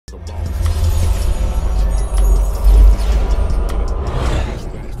Boss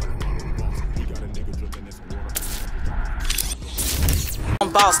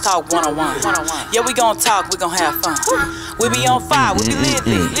Talk 101. Yeah, we gon' talk, we gon' have fun. We be on fire, we be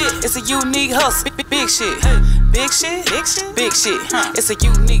lit. It's a unique hustle, big shit. Big shit, big shit, big shit. It's a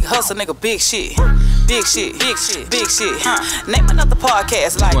unique hustle, nigga, big shit. Big shit, big shit, big shit. Name another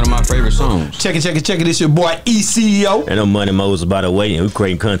podcast like one of my favorite songs. Check it. It's your boy ECO. And I'm Money Moses, by the way, and we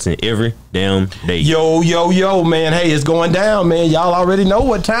creating content every damn day. Yo, man. Hey, it's going down, man. Y'all already know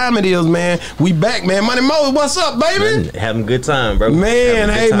what time it is, man. We back, man. Money Moses, what's up, baby? Man, having a good time, bro. Man,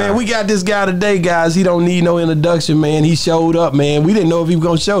 hey, man, we got this guy today, guys. He don't need no introduction, man. He showed up, man. We didn't know if he was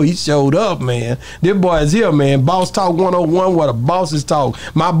gonna show. He showed up, man. This boy is here, man. Boss Talk 101, where the bosses talk.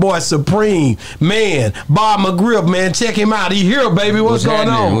 My boy Supreme, man. Bob McGriff, man. Check him out. He here, baby. What's going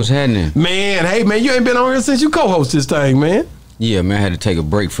on? What's happening? Man, hey, man, you ain't been on here since you co-host this thing, man. Yeah, man, I had to take a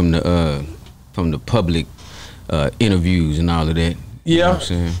break from the public interviews and all of that. Yeah. You know what I'm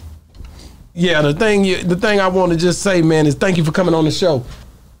saying? Yeah, the thing I want to just say, man, is thank you for coming on the show.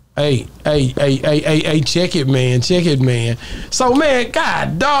 Hey, check it, man. So, man,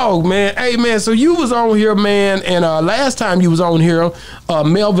 God dog, man. Hey, man, so you was on here, man, and last time you was on here,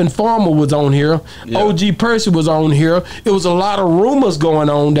 Melvin Farmer was on here. Yeah. OG Percy was on here. It was a lot of rumors going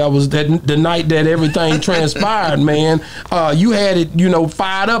on the night that everything transpired, man. You had it,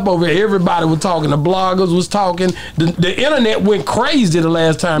 fired up over here. Everybody was talking. The bloggers was talking. The internet went crazy the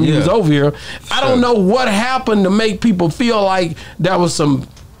last time you was over here. I don't know what happened to make people feel like there was some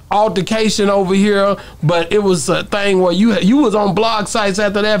altercation over here, but it was a thing where you was on blog sites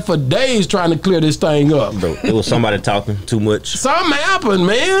after that for days trying to clear this thing up. Bro, it was somebody talking too much. Something happened,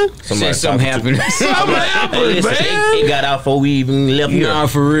 man. Something happened, man. It got out before we even left here. Nah,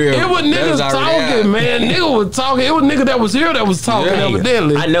 for real. It was niggas talking, man. Nigga was talking. It was nigga that was here that was talking,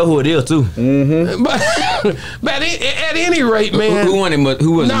 evidently. I know who it is, too. Mm-hmm. But at any rate, man. Who won it?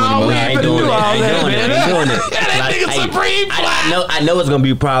 Who was it? No, we ain't doing that, man. That nigga Supreme fly. I know it's going to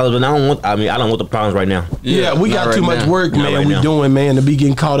be problems, but I don't want the problems right now. Yeah, we got too much work, man. We doing, man, to be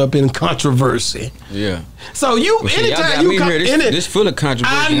getting caught up in controversy. Yeah. So anytime you come in it, this full of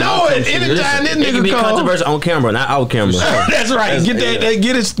controversy. I know it. Anytime this nigga it can be controversial on camera, not off camera. That's right. Get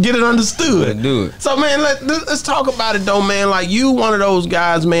it understood. Do it. So, man, let's talk about it though, man. Like, you one of those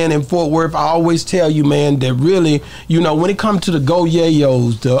guys, man, in Fort Worth. I always tell you, man, that really, when it comes to the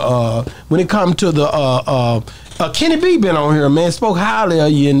YAYOs, when it comes to the Kenny B been on here, man, spoke highly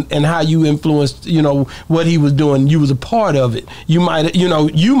of you and how you influenced, what he was doing. You was a part of it. You might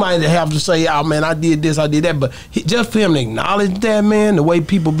have to say, oh, man, I did this, I did that. But just for him to acknowledge that, man, the way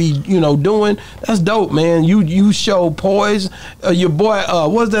people be, doing, that's dope, man. You show poise. Your boy,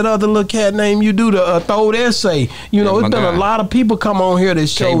 what's that other little cat name you do, the Throw Essay? It's been a lot of people come on here that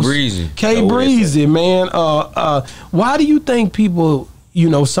shows. K-Breezy, man. Why do you think people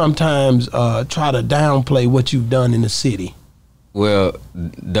sometimes try to downplay what you've done in the city? Well,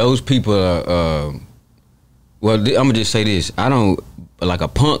 those people are, I'm going to just say this. I don't, like a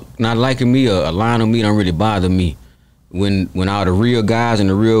punk not liking me or a line on me don't really bother me. When all the real guys and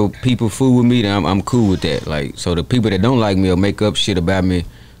the real people fool with me, then I'm cool with that. Like, so the people that don't like me or make up shit about me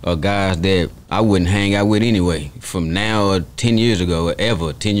are guys that I wouldn't hang out with anyway, from now or 10 years ago or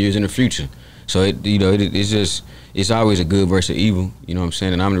ever, 10 years in the future. So, it's just, it's always a good versus evil, you know what I'm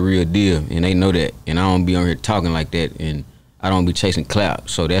saying? And I'm the real deal, and they know that. And I don't be on here talking like that, and I don't be chasing clout.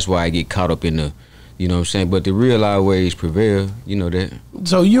 So that's why I get caught up in the, you know what I'm saying? But the real always prevail, you know that.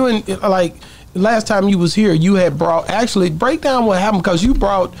 So you last time you was here, you had break down what happened, because you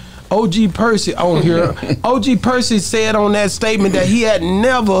brought OG Percy on here. OG Percy said on that statement that he had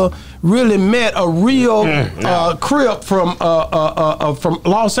never really met a real Crip from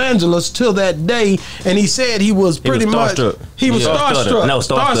Los Angeles till that day, and he said he was pretty much starstruck. No,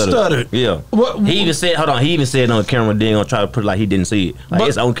 star-stuttered. Yeah. He even said it on camera. Then gonna try to put it like he didn't see it. Like,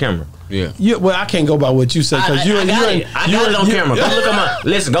 it's on camera. Yeah. Well, I can't go by what you said, because I got it on camera.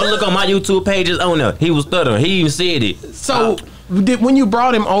 Go look on my YouTube pages on there. He was stuttering. He even said it. So. When you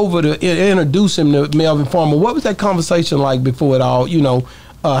brought him over to introduce him to Melvin Farmer, what was that conversation like before it all, happened?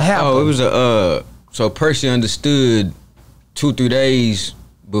 Oh, it was so Percy understood 2-3 days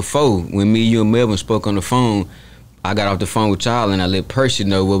before, when me, you, and Melvin spoke on the phone. I got off the phone with y'all and I let Percy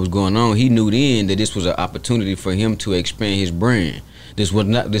know what was going on. He knew then that this was an opportunity for him to expand his brand. This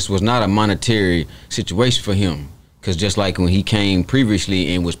was not a monetary situation for him, because just like when he came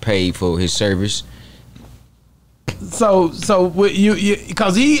previously and was paid for his service. So you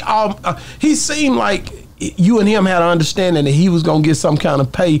because he seemed like you and him had an understanding that he was gonna get some kind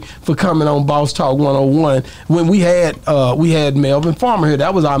of pay for coming on Boss Talk 101 when we had Melvin Farmer here.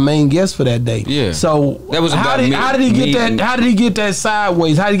 That was our main guest for that day. Yeah. So that was how did he get that? How did he get that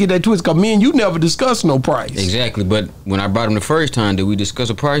sideways? How did he get that twist? Because me and you never discussed no price. Exactly. But when I brought him the first time, did we discuss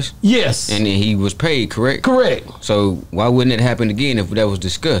a price? Yes. And then he was paid, correct? Correct. So why wouldn't it happen again if that was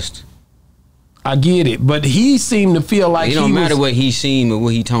discussed? I get it, but he seemed to feel like it don't matter what he seen or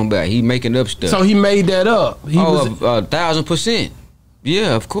what he talking about. He making up stuff. So he made that up. 1,000%.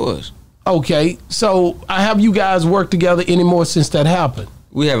 Yeah, of course. Okay, so have you guys worked together anymore since that happened?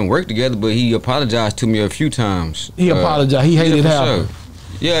 We haven't worked together, but he apologized to me a few times. He apologized. He hated it happened. Sure.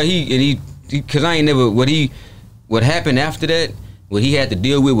 Yeah, he because I ain't never what happened after that. What he had to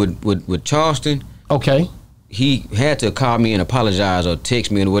deal with Charleston. Okay. He had to call me and apologize or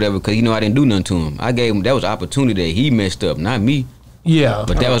text me or whatever because I didn't do nothing to him. I gave him, that was opportunity that he messed up, not me. Yeah.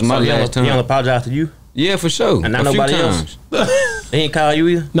 But that was my last time. He don't apologize to you? Yeah, for sure. And not nobody else? He ain't call you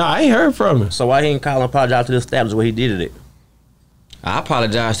either? No, I ain't heard from him. So why he ain't call and apologize to the establishment where he did it? I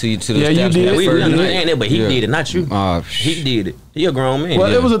apologized to the you establishment. did. We understand that, but he did it, not you. He did it. He a grown man.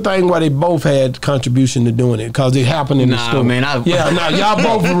 Well, it was a thing where they both had contribution to doing it because it happened in the store. Man,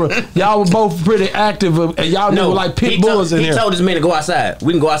 y'all were both pretty active. Y'all knew like pit bulls in here. He told this man to go outside.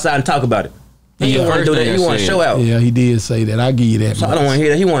 We can go outside and talk about it. He didn't want to do that. He want to show out. Yeah, he did say that. I give you that. So I don't want to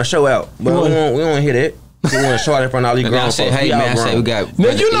hear that. He want to show out, but we don't want to hear that. He want to show out in front of all these grown folks. Hey man, I said we got.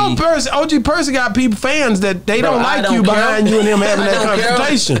 Now you know, OG Percy got people fans that they don't like you behind you and him having that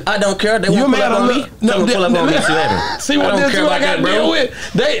confrontation. I don't care. They want to pull up on me. See what this I got to deal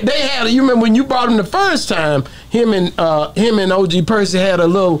with? They had. You remember when you brought him the first time? Him and OG Percy had a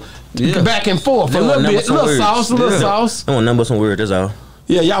little back and forth, a little sauce. I want number some words. That's all.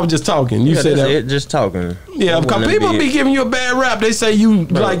 Yeah, y'all was just talking. You said that. Just talking. Yeah, because people be giving you a bad rap. They say you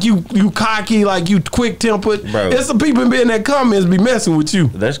like you cocky, like you quick tempered. There's some people in that comments be messing with you.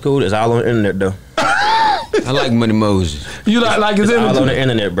 That's cool. It's all on the internet though. I like Money Moses. You like his internet? All on the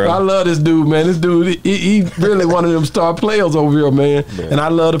internet, bro. I love this dude, man. This dude, he really one of them star players over here, man. And I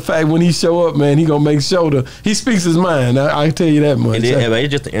love the fact when he show up, man, he gonna make sure he speaks his mind. I can tell you that much.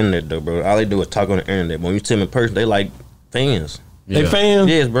 It's just the internet though, bro. All they do is talk on the internet. But when you see them in person, they like fans. They fans?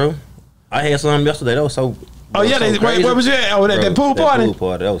 Yes, bro. I had some yesterday. That was so. Oh yeah, where was you at? Oh, that pool party. Pool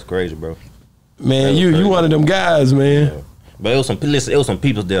party. That was crazy, bro. Man, you one of them guys, man. Yeah. But it was some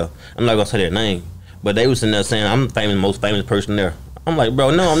people there. I'm not gonna say their name, but they was sitting there saying I'm the most famous person there. I'm like,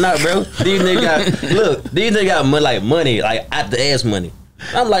 bro, no, I'm not, bro. These niggas got money, like out the ass money.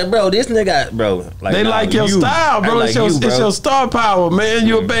 I'm like, bro, this nigga, bro. Like, they like your style, bro. It's your star power, man.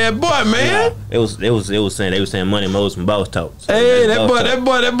 You a bad boy, man. They was saying Money Moses from Boss Talk. So hey, that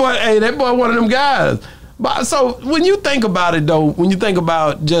boy, one of them guys. But so when you think about it, though, when you think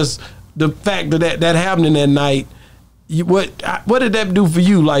about just the fact that happening that night, what did that do for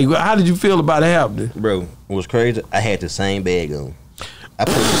you? Like, how did you feel about it happening, bro? It was crazy. I had the same bag on.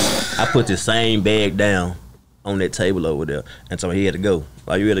 I put the same bag down on that table over there, and so he had to go.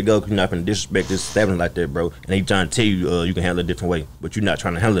 Like, you had to go because you're not going to disrespect this establishment like that, bro. And they trying to tell you you can handle it a different way, but you're not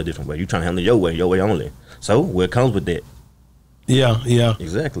trying to handle it a different way. You're trying to handle it your way only. So what comes with that? Yeah.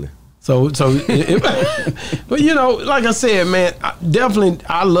 Exactly. So, but you know, like I said, man,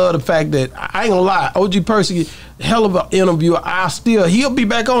 I love the fact that I ain't gonna lie, OG Percy, hell of an interviewer. He'll be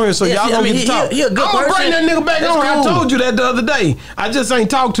back on here, so y'all gonna get to talk. He a good person. I'm gonna bring that nigga back on here. I told you that the other day. I just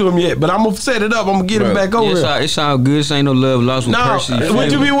ain't talked to him yet, but I'm gonna set it up. I'm gonna get him back over here. It's all good. This ain't no love lost with Percy.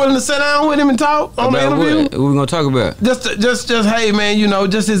 Would you be willing to sit down with him and talk on the interview? What we gonna talk about? Just hey man, you know,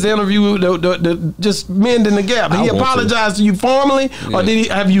 just his interview, just mending the gap. He apologized to you formally, or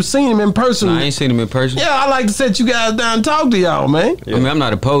have you seen him in person? Nah, I ain't seen him in person. Yeah, I like to sit you guys down and talk to y'all, man. Yeah. I mean, I'm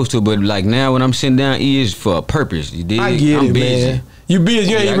not opposed to it, but like now when I'm sitting down, it is for a purpose. You dig? I get I'm busy. Man. You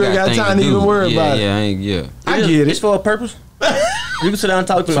busy. You ain't really got time to even worry about it. I get it. It's for a purpose. You can sit down and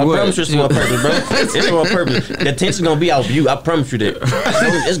talk to me. I promise you it's for a purpose, bro. It's for a purpose. The attention's gonna be off you. I promise you that.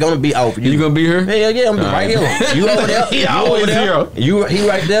 It's gonna be off you. You gonna be here? Yeah, I'm right here. You over there. He always here. He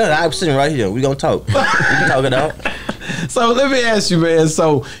right there. I'm sitting right here. We gonna talk. We can talk it out. So let me ask you, man.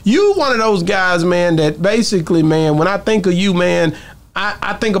 So you one of those guys, man, that basically, man, when I think of you, man,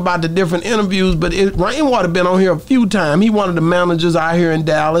 I think about the different interviews, but Rainwater been on here a few times. He one of the managers out here in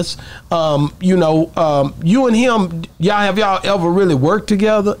Dallas. You and him, have y'all ever really worked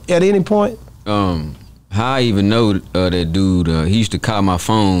together at any point? How I even know that dude, he used to call my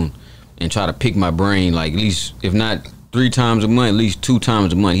phone and try to pick my brain, like at least, if not 3 times a month, at least 2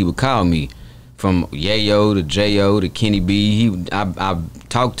 times a month, he would call me. From YAYO to JO to Kenny B, I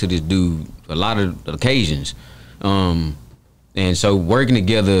talked to this dude a lot of occasions, and so working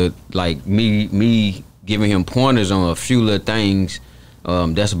together, like me giving him pointers on a few little things.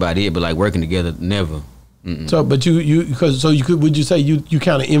 That's about it. But like working together, never. Mm-mm. So, but would you say you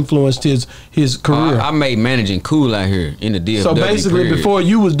kind of influenced his career? I made managing cool out here in the DFW. So basically, period. before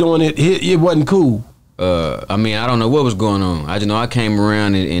you was doing it, it wasn't cool. I mean, I don't know what was going on. I just know I came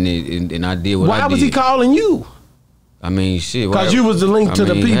around and I did what I did. Why was he calling you? I mean, shit. Because you was the link to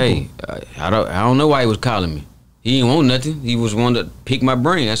the people. Hey, I don't know why he was calling me. He didn't want nothing. He was wanting to pick my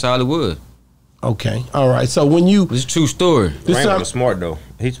brain. That's all it was. Okay, all right. So when you, it's a true story. Rain was smart though.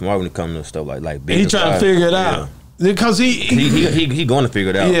 He's smart when it comes to stuff like he trying to figure it out because he going to figure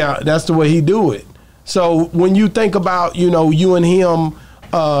it out. Yeah, that's the way he do it. So when you think about you and him,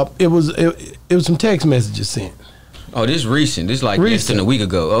 it was some text messages sent. Oh, this recent. This like less than a week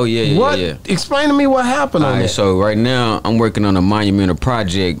ago. Oh yeah. What? Explain to me what happened on that. So right now I'm working on a monumental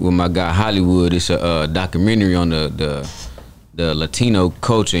project with my guy Hollywood. It's a documentary on the Latino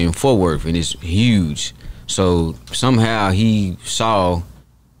culture in Fort Worth, and it's huge. So somehow he saw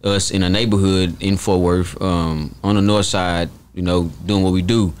us in a neighborhood in Fort Worth, on the north side, doing what we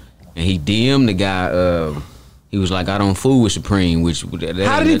do, and he DM'd the guy. He was like, "I don't fool with Supreme."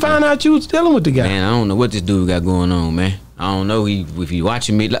 How did he find out you was dealing with the guy? Man, I don't know what this dude got going on, man. I don't know if he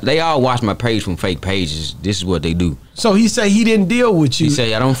watching me. They all watch my page from fake pages. This is what they do. So he say he didn't deal with you. He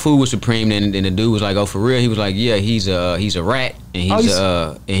say I don't fool with Supreme. And the dude was like, "Oh, for real?" He was like, "Yeah, he's a rat, and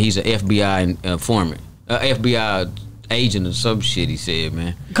he's a FBI informant, FBI agent or some shit." He said,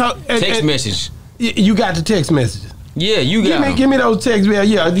 "Man, text message." You got the text messages. Yeah, you got give me those texts. Yeah,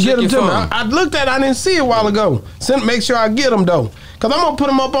 get them to me. I looked at it, I didn't see it a while ago. Make sure I get them though, because I'm gonna put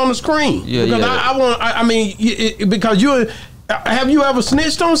them up on the screen. Yeah, because I mean, because have you ever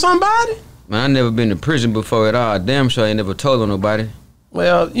snitched on somebody? Man, I never been to prison before at all. Damn sure I ain't never told on nobody.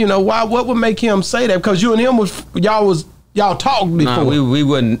 Well, why? What would make him say that? Because you and him y'all talked before. Nah, we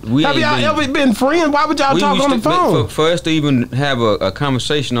wouldn't. Have y'all ever been friends? Why would y'all talk on the phone? For us to even have a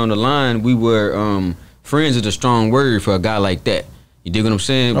conversation on the line, we were. Friends is a strong word for a guy like that. You dig what I'm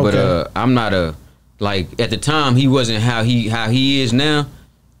saying? Okay. But I'm not at the time he wasn't how he is now.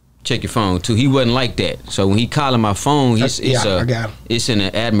 Check your phone too. He wasn't like that. So when he calling my phone, it's an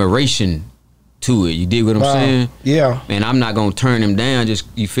admiration to it. You dig what I'm saying? Yeah. And I'm not gonna turn him down. Just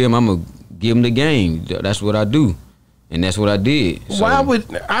you feel me? I'm gonna give him the game. That's what I do, and that's what I did. So, why would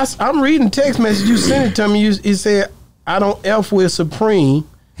I'm reading text message you sent it to me? He said I don't F with Supreme.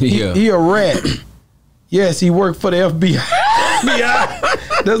 He a rat. Yes, he worked for the FBI.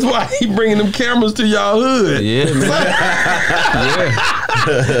 That's why he bringing them cameras to y'all hood. Yeah, man.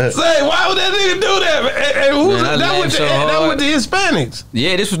 Say, why would that nigga do that? And that with the Hispanics.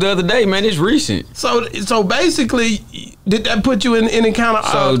 Yeah, this was the other day, man. It's recent. So basically, did that put you in any kind of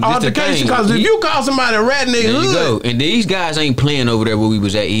altercation? Because if you call somebody a rat in their hood, you go. And these guys ain't playing over there where we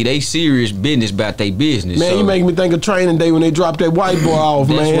was at. They serious business about their business. Man, you make me think of training day when they dropped that white boy off,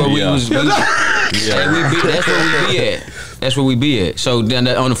 man. That's where we was. That's where we be at. That's where we be at. So then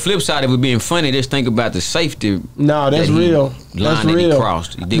on the flip side, if we're being funny, just think about the safety. No, that's real. That's real. That he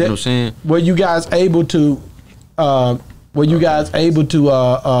crossed. You dig what I'm saying? Were you guys able to? How did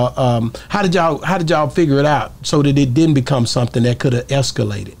y'all figure it out so that it didn't become something that could have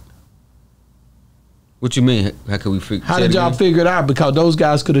escalated? What you mean? How could we figure? How did y'all figure it out? Because those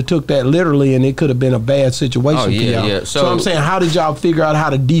guys could have took that literally, and it could have been a bad situation for y'all. Yeah. So I'm saying, how did y'all figure out how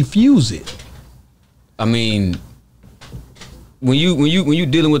to defuse it? I mean, when you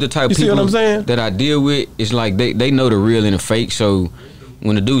dealing with the type of people that I deal with, it's like they know the real and the fake. So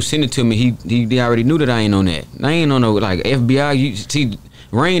when the dude sent it to me, he already knew that I ain't on that. I ain't on no like FBI. You see,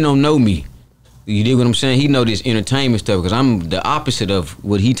 Rain don't know me. You dig what I'm saying? He know this entertainment stuff because I'm the opposite of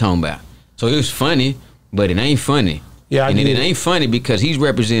what he talking about. So it was funny, but it ain't funny. Yeah, and it ain't funny because he's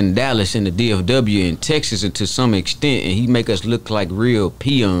representing Dallas and the DFW and Texas to some extent, and he make us look like real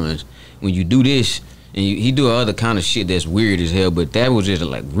peons when you do this. And he do other kind of shit that's weird as hell, but that was just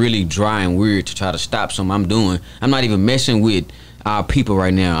like really dry and weird to try to stop something I'm doing. I'm not even messing with our people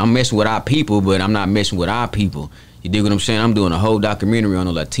right now. I'm messing with our people, but I'm not messing with our people. You dig what I'm saying? I'm doing a whole documentary on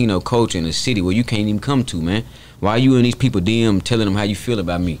the Latino culture in a city where you can't even come to, man. Why you and these people DM telling them how you feel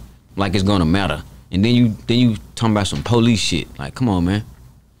about me? Like it's gonna matter. And then you talking about some police shit. Like, come on, man.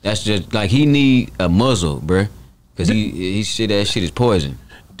 That's just like he need a muzzle, bruh. Cause he said that shit is poison.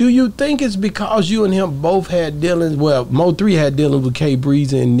 Do you think it's because you and him both had dealings? Well, Mo3 had dealings with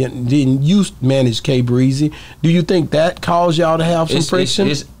K-Breezy and didn't you manage K-Breezy? Do you think that caused y'all to have some friction?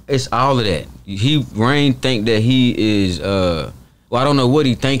 It's all of that. Rain think that he is, well, I don't know what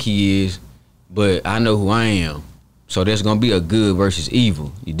he think he is, but I know who I am. So there's going to be a good versus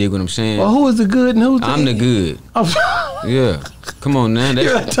evil. You dig what I'm saying? Well, who is the good and who's the I'm the good. Oh. Yeah. Come on now.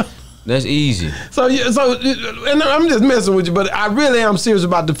 That's easy. So, and I'm just messing with you, but I really am serious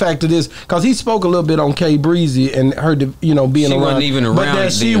about the fact of this because he spoke a little bit on K-Breezy and her, being around. She wasn't even around. But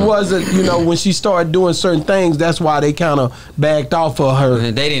that she wasn't, when she started doing certain things, that's why they kind of backed off of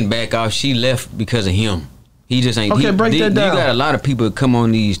her. They didn't back off. She left because of him. He just ain't. Okay, break that down. You got a lot of people that come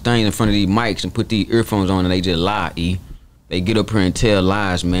on these things in front of these mics and put these earphones on and they just lie. They get up here and tell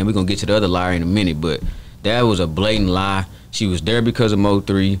lies, man. We're gonna get to the other liar in a minute, but that was a blatant lie. She was there because of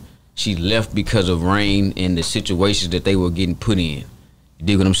Mo3. She left because of Rain and the situations that they were getting put in. You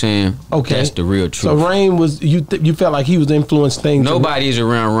dig what I'm saying? Okay, that's the real truth. So Rain was you felt like he was influenced things. Nobody is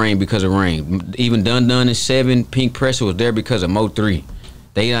around Rain because of Rain. Even Dun and 7, Pink Pressure was there because of Mo3.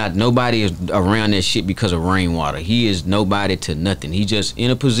 Nobody is around that shit because of Rainwater. He is nobody to nothing. He just in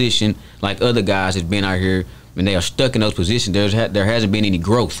a position like other guys that's been out here and they are stuck in those positions. There hasn't been any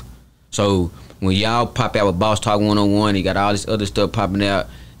growth. So when y'all pop out with Boss Talk 101, you got all this other stuff popping out.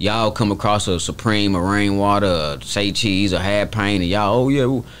 Y'all come across a Supreme, a Rainwater, a Say Cheese, a Had Pain, and y'all, oh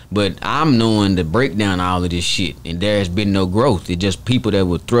yeah. But I'm knowing the breakdown of all of this shit, and there has been no growth. It's just people that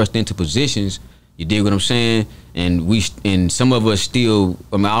were thrust into positions. You dig what I'm saying? And some of us still,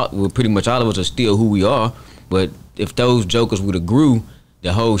 pretty much all of us are still who we are. But if those jokers would have grew,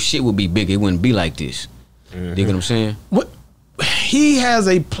 the whole shit would be bigger. It wouldn't be like this. Mm-hmm. Dig what I'm saying? What? He has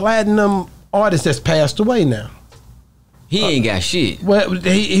a platinum artist that's passed away now. He ain't got shit. Well,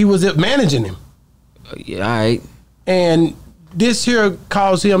 he was managing him. Yeah, all right. And this here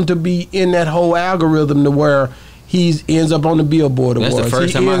caused him to be in that whole algorithm to where he ends up on the Billboard Awards. That's the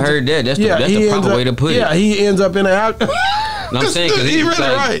first time I heard that. That's the proper way to put it. Yeah, he ends up in an algorithm. I'm saying because he really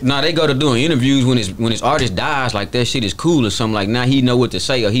right. Nah, they go to doing interviews when his artist dies, like that shit is cool or something. Like now he know what to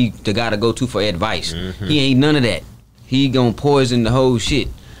say or he the guy to go to for advice. Mm-hmm. He ain't none of that. He gonna poison the whole shit.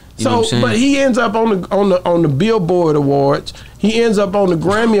 You know what I'm saying? But he ends up on the Billboard Awards. He ends up on the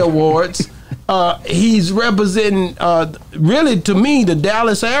Grammy Awards. He's representing really to me the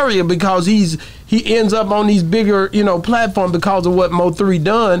Dallas area because he ends up on these bigger platforms because of what Mo3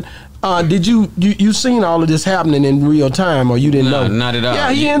 done. Did you seen all of this happening in real time or you didn't know? Not at all.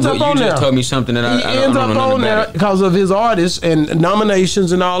 Yeah, he ends up on there. You just told me something that I don't know. He ends up on there because of his artists and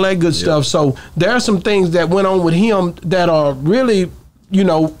nominations and all that good stuff. So there are some things that went on with him that are really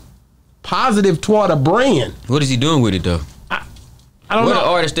positive toward a brand. What is he doing with it though? I don't know. What the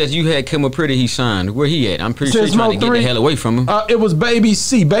artist that you had come up pretty he signed? Where he at? I'm pretty sure he's trying to get the hell away from him. It was Baby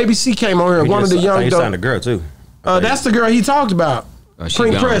C. Baby C came on here. One of the young. He signed a girl too. That's the girl he talked about.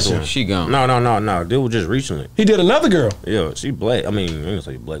 Pink Pressure. She gone. No. Dude was just recently. He did another girl. Yeah, she black. I mean, I'm gonna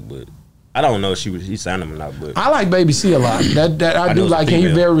say black, but I don't know if he signed him or not. But I like Baby C a lot. That I do like him.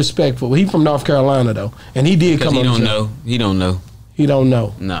 He's very respectful. He from North Carolina though, and he did come on. He don't know. He don't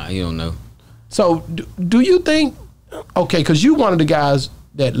know. Nah, he don't know. So do you think? Okay, because you one of the guys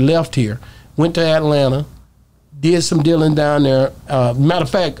that left here, went to Atlanta, did some dealing down there. Matter of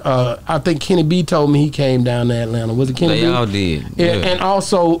fact, I think Kenny B told me he came down to Atlanta. Was it Kenny B? They all did. Yeah. And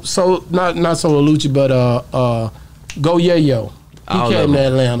also, not Solo Lucci, but Go YAYO. He came to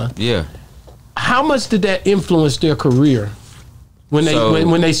Atlanta. Yeah. How much did that influence their career when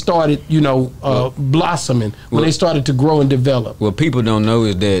they started, blossoming? When they started to grow and develop? What people don't know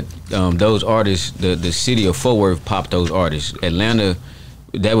is that those artists, the city of Fort Worth popped those artists. Atlanta.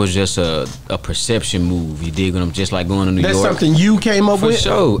 That was just a perception move. You dig what I'm just like going to New York. That's something you came up with? For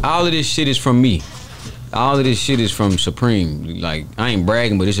sure. All of this shit is from me. All of this shit is from Supreme. Like, I ain't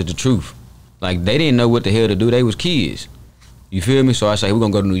bragging, but this is the truth. Like, they didn't know what the hell to do. They was kids. You feel me? So I say, we're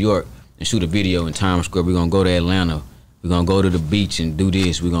going to go to New York and shoot a video in Times Square. We're going to go to Atlanta. We're going to go to the beach and do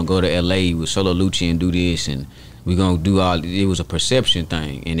this. We're going to go to L.A. with Solo Lucci and do this. And we're going to do all. It was a perception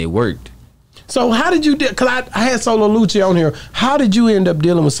thing, and it worked. So how did you because I had Solo Lucci on here. How did you end up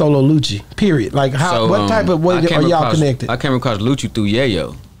dealing with Solo Lucci? Period. Like what type of way are y'all connected? I came across Lucci through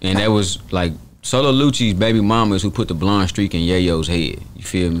YAYO, and that was like Solo Lucci's baby mama is who put the blonde streak in YAYO's head. You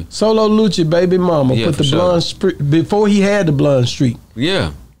feel me? Solo Lucci baby mama put the blonde streak before he had the blonde streak.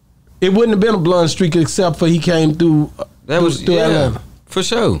 Yeah, it wouldn't have been a blonde streak except for he came through. Through Atlanta. For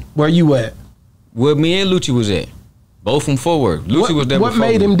sure. Where you at? Where me and Lucci was at. Both from Fort Worth. Lucci was there. What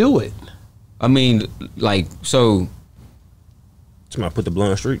made him do it? I mean, like, so. Somebody put the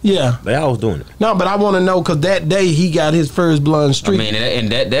blonde streak? Yeah. They always doing it. No, but I want to know, because that day he got his first blonde streak. I mean,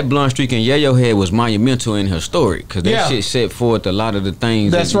 and that blonde streak in YAYO head was monumental in her story, because that shit set forth a lot of the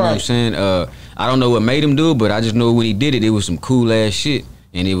things. That's right. You know what I'm saying? I don't know what made him do it, but I just know when he did it, it was some cool-ass shit.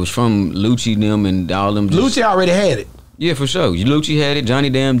 And it was from Lucci them and all them. Lucci already had it. Yeah, for sure. Lucci had it. Johnny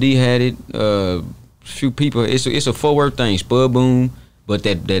Damn D had it. Few people. It's a Fort Worth thing. Spud Boom. But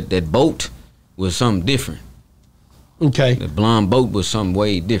that boat was something different. Okay. The blonde boat was something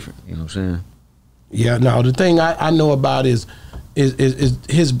way different. You know what I'm saying? Yeah. No, the thing I know about is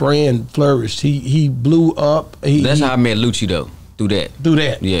his brand flourished. He blew up. That's how I met Lucci though. Through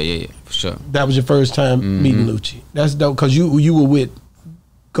that. Yeah, for sure. That was your first time meeting Lucci. That's dope because you were with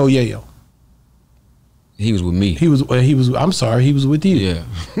YAYO. He was with me. He was. I'm sorry. He was with you. Yeah.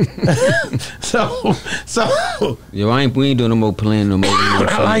 so. Yo, we ain't doing no more planning no more.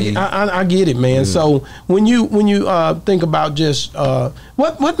 I get it, man. So when you think about just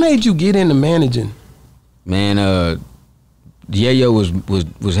what made you get into managing? Man,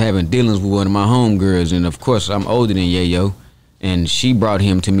 YAYO was having dealings with one of my homegirls, and of course I'm older than YAYO, and she brought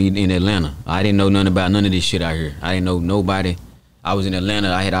him to me in Atlanta. I didn't know nothing about none of this shit out here. I didn't know nobody. I was in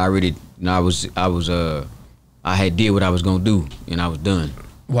Atlanta. I had already. I had did what I was gonna do, and I was done.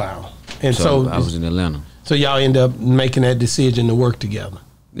 Wow. And so I was in Atlanta. So y'all end up making that decision to work together.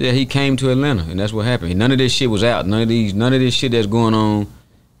 Yeah, he came to Atlanta, and that's what happened. None of this shit was out. None of this shit that's going on.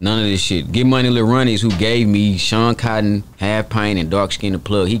 None of this shit. Get Money Lil Ronnie's, who gave me Shawn Cotton, Half Pint, and Dark Skin the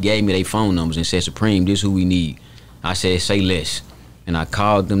Plug. He gave me their phone numbers and said, Supreme, this who we need. I said, say less. And I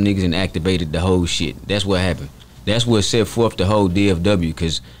called them niggas and activated the whole shit. That's what happened. That's what set forth the whole DFW,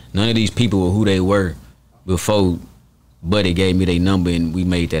 because none of these people were who they were before Buddy gave me their number and we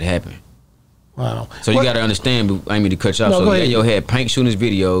made that happen. Wow. So you got to understand, I mean to cut you off. No, so YAYO had Pink shooting his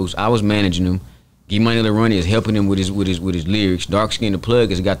videos. I was managing him. Get Money Lil Ronnie is helping him with his lyrics. Dark Skin the Plug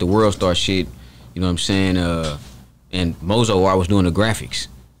has got the World Star shit. You know what I'm saying? And Mozo I was doing the graphics.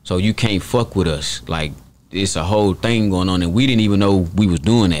 So you can't fuck with us. Like, it's a whole thing going on, and we didn't even know we was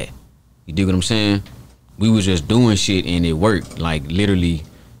doing that. You dig what I'm saying? We was just doing shit and it worked. Like, literally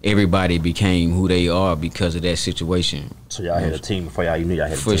everybody became who they are because of that situation. So y'all had a team before y'all knew y'all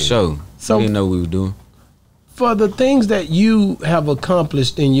had a team. For sure. So we didn't know what we were doing. For the things that you have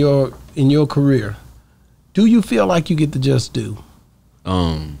accomplished in your career, do you feel like you get to just do?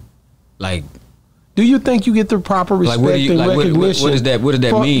 Like, do you think you get the proper respect and recognition? What does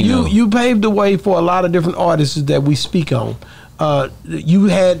that mean? You paved the way for a lot of different artists that we speak on. You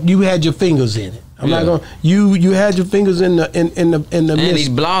had your fingers in it. I'm not gonna. You had your fingers in the and these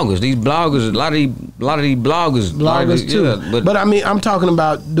bloggers, a lot of these bloggers too. Yeah, but I mean, I'm talking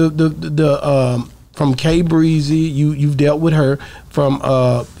about the from K-Breezy. You've dealt with her from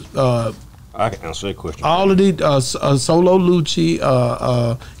I can answer that question. all of the Solo Lucci,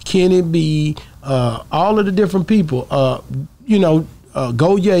 Kenny B, all of the different people.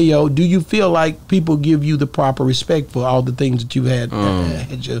 Go YAYO. Do you feel like people give you the proper respect for all the things that you had?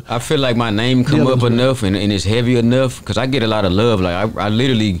 I feel like my name come up enough and it's heavy enough because I get a lot of love. Like I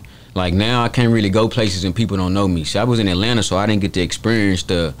literally, like now I can't really go places and people don't know me. So I was in Atlanta, so I didn't get to experience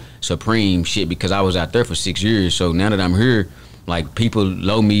the Supreme shit because I was out there for 6 years. So now that I'm here, like people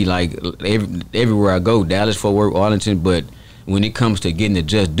know me like everywhere I go, Dallas, Fort Worth, Arlington. But when it comes to getting to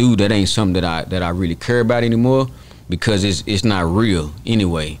just do, that ain't something that I really care about anymore. Because it's not real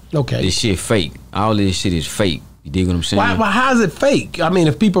anyway. Okay. This shit fake. All this shit is fake. You dig what I'm saying? Why how is it fake? I mean,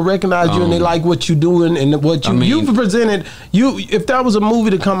 if people recognize you and they like what you're doing and what you presented, if that was a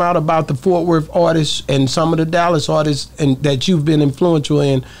movie to come out about the Fort Worth artists and some of the Dallas artists and that you've been influential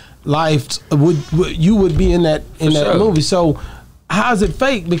in life, you would be in that movie. So how is it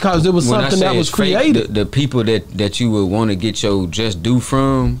fake? Because it was something that was created. Fake, the people that you would want to get your just due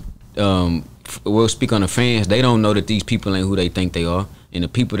from, we'll speak on the fans. They don't know that these people ain't who they think they are, and the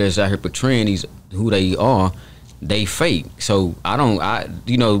people that's out here portraying who they are, they fake. So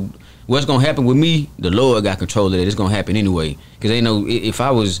what's gonna happen with me? The Lord got control of that. It's gonna happen anyway. Because they know if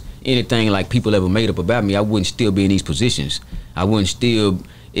I was anything like people ever made up about me, I wouldn't still be in these positions. I wouldn't still.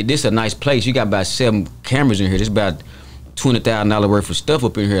 This a nice place. You got about 7 cameras in here. There's about $20,000 worth of stuff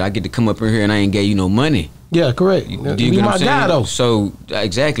up in here. I get to come up in here and I ain't gave you no money. Yeah, correct. You be my guy though. So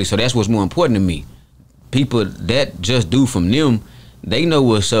exactly. So that's what's more important to me. People that just do from them, they know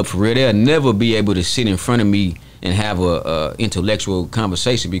what's up for real. They'll never be able to sit in front of me and have a intellectual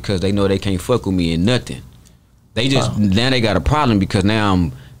conversation because they know they can't fuck with me in nothing. They just now they got a problem because now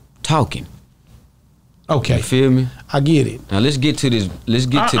I'm talking. Okay, you feel me? I get it. Now let's get to this. Let's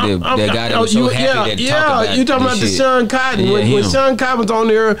get to that guy that was so happy that talk about you talking about the Shawn Cotton when Shawn Cotton was on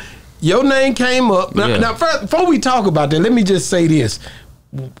there. Your name came up. Now first, before we talk about that, let me just say this.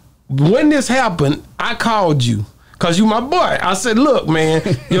 When this happened, I called you because you my boy. I said, look, man,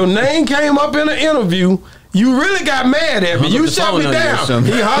 your name came up in an interview. You really got mad at me. You shut me down.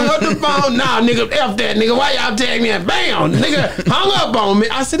 He hung up the phone. Nah, nigga, F that nigga. Why y'all tag me? And bam, nigga hung up on me.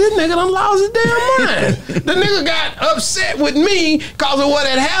 I said, this nigga done lost his damn mind. The nigga got upset with me because of what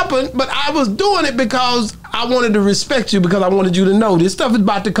had happened, but I was doing it because I wanted to respect you because I wanted you to know this stuff is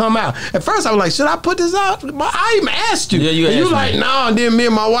about to come out. At first, I was like, should I put this out? I even asked you. Yeah, you and asked you like, me. nah. And then me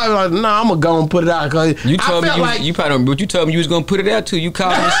and my wife were like, nah, I'm gonna go and put it out. Cause You told I felt me like, you probably don't, but you told me you was gonna put it out too. You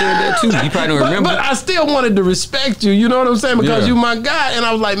called me and said that too. You probably don't remember. But I still wanted to respect you. You know what I'm saying? Because Yeah. you my guy, and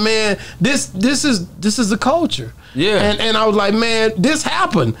I was like, man, this is the culture. Yeah. And I was like, man, this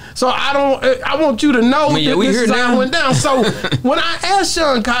happened. So I want you to know I mean, yeah, that we this here is how now. it went down. So when I asked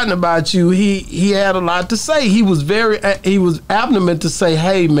Shawn Cotton about you, he had a lot to say. He was adamant to say,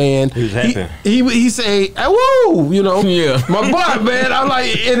 hey man, He was happy. he said, hey, woo, you know, Yeah. my boy, man. I'm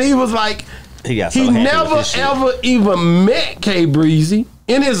like, and he was like, He got so he happy never with this shit. ever even met K-Breezy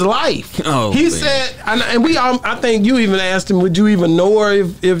in his life. Oh, he man. said, and we all, I think you even asked him, would you even know her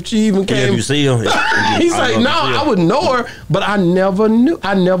if she even Yeah, if came? you see him, He's like, no, I would know her, but I never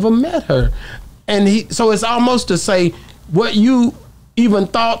met her. And so it's almost to say what you even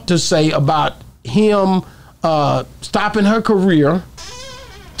thought to say about him stopping her career.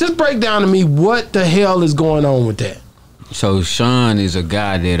 Just break down to me what the hell is going on with that. So Shawn is a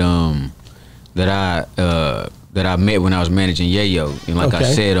guy that I met when I was managing YAYO, and like I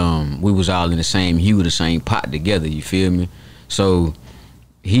Okay. said, we was all in the same hue, the same pot together. You feel me? So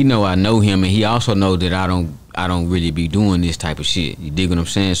he know I know him, and he also know that I don't really be doing this type of shit. You dig what I'm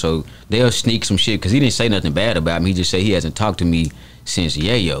saying? So they'll sneak some shit because he didn't say nothing bad about me. He just say he hasn't talked to me since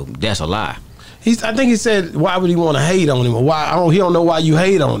YAYO. That's a lie. I think he said, why would he want to hate on him? Or he don't know why you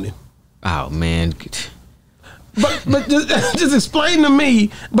hate on him. Oh man. But just explain to me.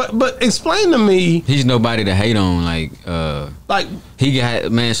 But explain to me, He's nobody to hate on. Like he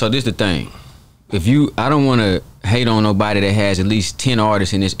got, man. So this the thing. I don't want to hate on nobody that has at least 10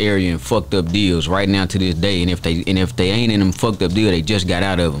 artists in this area and fucked up deals right now to this day. And if they ain't in them fucked up deal, they just got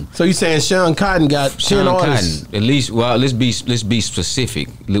out of them. so you saying Shawn Cotton got 10 Shawn artists? Cotton, at least. Well, let's be specific.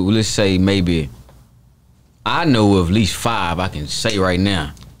 Let's say maybe I know of at least 5 I can say right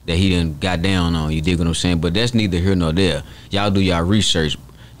now that he done got down on. You dig what I'm saying? But that's neither here nor there. Y'all do y'all research.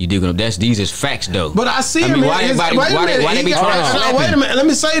 You dig what I'm? These is facts though. But I see mean, him. why they be trying to slap Wait a him? minute. Let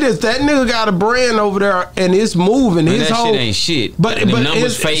me say this. That nigga got a brand over there, and it's moving. Man, His that whole shit ain't shit. But The numbers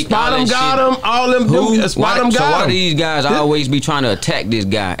it's fake. Spot all him that got shit. him. All them. Who? Spot him So got why him. do these guys always be trying to attack this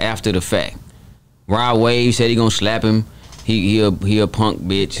guy after the fact? Rod Wave said he gonna slap him. He a punk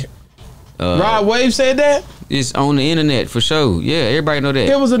bitch. Rod Wave said that. It's on the internet for sure. Yeah, everybody know that.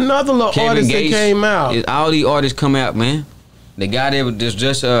 There was another little Kevin artist Gates, that came out. All these artists come out, man. The guy that was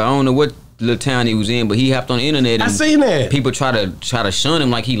just I don't know what little town he was in, but he hopped on the internet and I seen that. people try to shun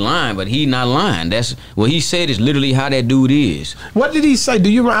him like he lying, but he not lying. That's what he said is literally how that dude is. What did he say? I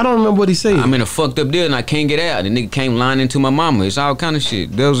don't remember what he said. I'm in a fucked up deal and I can't get out. The nigga came lying into my mama. It's all kind of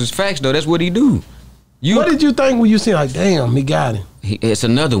shit. Those is facts though. That's what he do. What did you think when you see like, damn, he got him? It's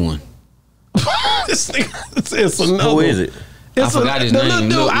another one. This nigga, it's another. Who is it? I forgot his the name. Little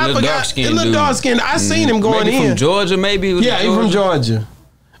dude, I Little forgot. dark-skinned The little dude. dark skin. I seen him going maybe in. from Georgia, maybe. Was Yeah, it he from Georgia.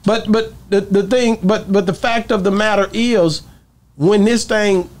 But the thing, but the fact of the matter is, when this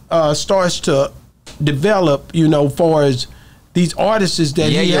thing starts to develop, far as these artists that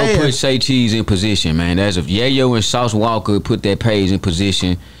he YAYO put has. Say Cheese in position, man. As if YAYO and Sauce Walker put that page in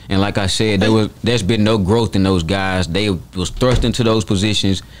position, and like I said, there's been no growth in those guys. They was thrust into those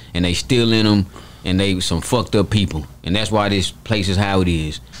positions, and they still in them, and they some fucked up people, and that's why this place is how it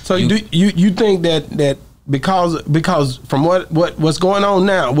is. So you think that because from what's going on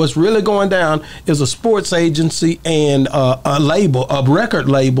now, what's really going down is a sports agency and a label, a record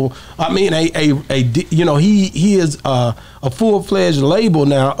label. I mean, he is a full-fledged label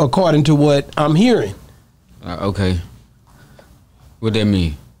now, according to what I'm hearing. Okay, what that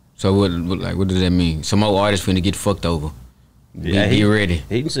mean? So what does that mean? Some more artists finna get fucked over. Yeah, be ready.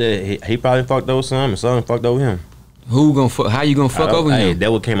 He said he probably fucked over some, and some fucked over him. Who gonna fuck? How you gonna fuck over him?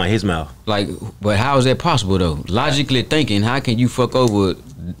 That what came out his mouth. Like, but how is that possible though? Logically thinking, how can you fuck over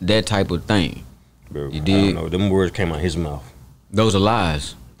that type of thing? Bro, You I did. don't know. Them words came out his mouth. Those are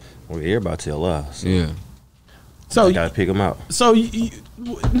lies. Well, everybody tell lies. So Yeah. So you gotta pick them out. So you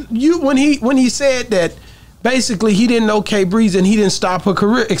when he said that basically he didn't know K-Breezy and he didn't stop her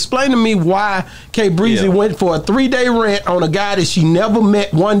career. Explain to me why K-Breezy went for a 3-day rant on a guy that she never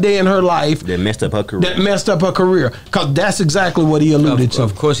met one day in her life. That messed up her career. Because that's exactly what he alluded to.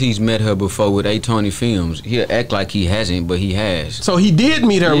 Of course, he's met her before with A-Tony Films. He'll act like he hasn't, but he has. So he did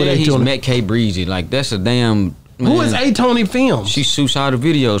meet her with Yeah, he's A-Tony. met K-Breezy. Like, that's a damn... Man. Who is A-Tony Films? She shoots all the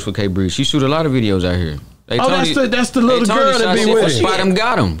videos for K-Breezy. She shoot a lot of videos out here. That's the little girl that be with him. Spot him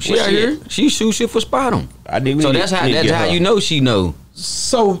got him. She out here. She shoots shit for Spot him. So that's how you know she know.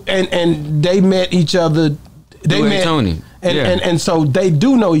 So and they met each other. They met Tony. and so they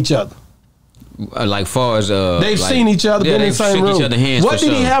do know each other. Like far as they've like, seen each other, been in the same room. Each other hands what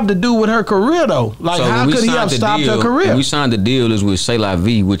did he have to do with her career though? Like so how could he have stopped her career? When we signed the deal is with C'est La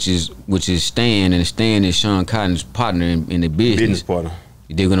Vie, which is Stan, and Stan is Shawn Cotton's partner in the business partner.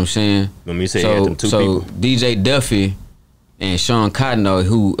 You dig what I'm saying? Let me say them two people. DJ Duffy and Shawn Cotton are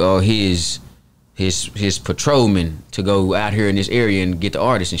who are his patrolmen to go out here in this area and get the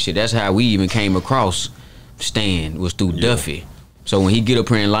artists and shit. That's how we even came across Stan, was through Duffy. So when he get up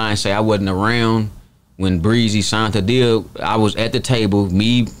here in line and say I wasn't around when Breezy signed the deal, I was at the table,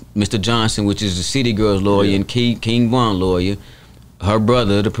 me, Mr. Johnson, which is the City Girls lawyer, and King Von lawyer, her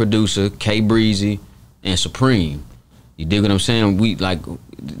brother, the producer, K-Breezy, and Supreme. You dig what I'm saying? We like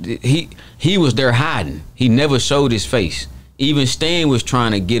he was there hiding. He never showed his face. Even Stan was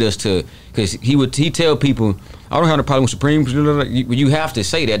trying to get us to, because he tell people, I don't have a problem with Supreme. You have to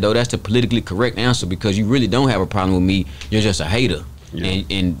say that though. That's the politically correct answer, because you really don't have a problem with me. You're just a hater,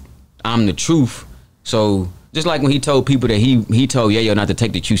 and I'm the truth. So just like when he told people that he told YAYO not to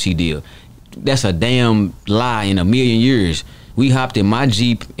take the QC deal, that's a damn lie in a million years. We hopped in my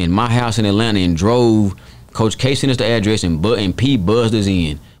Jeep in my house in Atlanta and drove. Coach K sent us the address and P buzzed us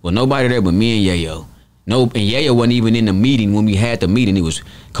in. Well, nobody there but me and YAYO. No, and YAYO wasn't even in the meeting when we had the meeting. It was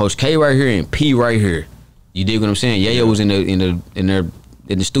Coach K right here and P right here. You dig what I'm saying? YAYO was in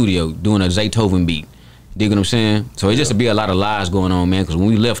the studio doing a Zaytoven beat. You dig what I'm saying? So it just to be a lot of lies going on, man. Because when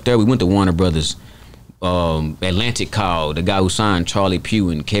we left there, we went to Warner Brothers. Atlantic Call, the guy who signed Charlie Pugh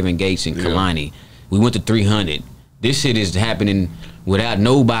and Kevin Gates and Kalani. We went to 300. This shit is happening without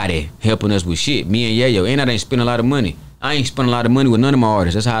nobody helping us with shit. Me and YAYO, and I didn't spend a lot of money. I ain't spent a lot of money with none of my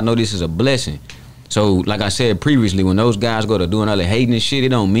artists. That's how I know this is a blessing. So, like I said previously, when those guys go to doing all the hating and shit, it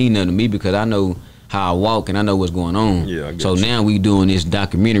don't mean nothing to me because I know how I walk and I know what's going on. Yeah, so now we doing this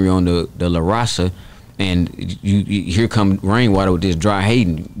documentary on the La Raza, and you here come Rainwater with this dry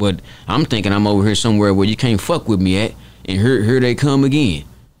hating. But I'm thinking I'm over here somewhere where you can't fuck with me at, and here they come again.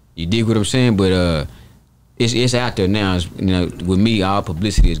 You dig what I'm saying? But it's out there now. It's, you know, with me, all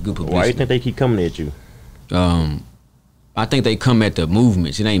publicity is good publicity. Why do you think they keep coming at you? I think they come at the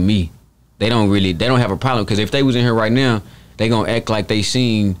movements. It ain't me. They don't have a problem, because if they was in here right now, they gonna act like they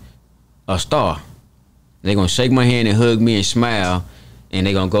seen a star. They gonna shake my hand and hug me and smile, and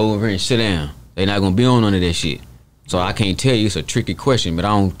they gonna go over here and sit down. They not gonna be on none of that shit. So I can't tell you. It's a tricky question, but I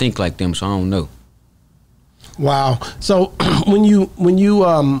don't think like them, so I don't know. Wow. So when you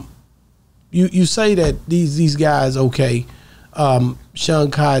say that these guys, okay,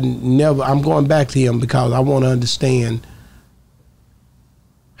 Shawn Cotton never. I'm going back to him because I want to understand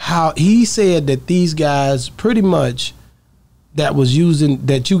how he said that these guys pretty much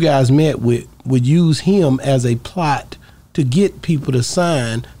that you guys met with would use him as a plot to get people to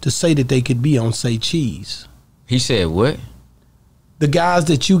sign to say that they could be on Say Cheese. He said what? The guys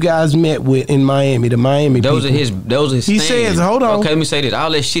that you guys met with in Miami, the Miami those people. Those are his He stands. says, hold on. Okay, let me say this. All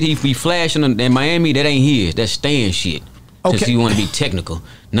that shit he be flashing in Miami, that ain't his. That's Stan shit. Because he want to be technical.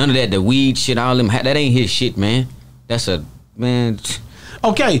 None of that, the weed shit, all them, that ain't his shit, man. That's a, man.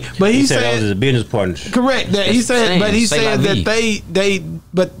 Okay, but he said that was his business partner. Correct. That he said, but he said that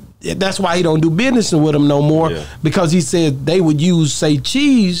but that's why he don't do business with them no more, because he said they would use Say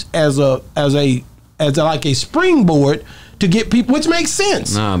Cheese as like a springboard to get people, which makes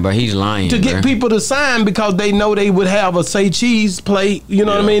sense. Nah, but he's lying. To get people to sign because they know they would have a Say Cheese play. You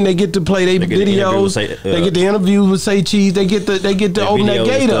know what I mean? They get to play their videos. They get the interviews with Say Cheese. They get to open that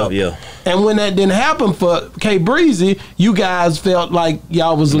gate up. And when that didn't happen for K-Breezy, you guys felt like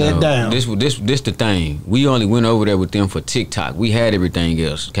y'all was let down. This the thing. We only went over there with them for TikTok. We had everything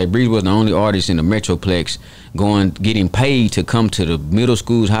else. K-Breezy was the only artist in the Metroplex getting paid to come to the middle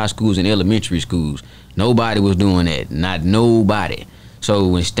schools, high schools, and elementary schools. Nobody was doing that. Not nobody. So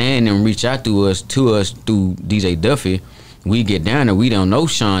when Stan them reach out to us through DJ Duffy, we get down there, we don't know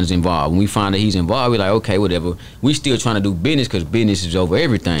Shawn's involved. When we find that he's involved, we're like, okay, whatever. We still trying to do business because business is over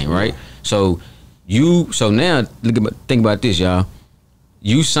everything, right? So now think about this, y'all.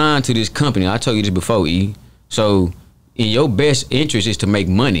 You signed to this company. I told you this before, E. So in your best interest is to make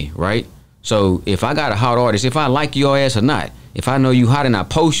money, right? So if I got a hot artist, if I like your ass or not, if I know you hot and I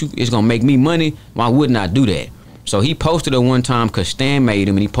post you, it's gonna make me money. Why wouldn't I do that? So he posted her one time because Stan made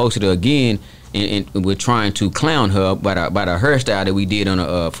him, and he posted her again, and we're trying to clown her by the hairstyle that we did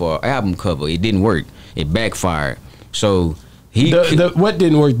on for our album cover. It didn't work. It backfired. So what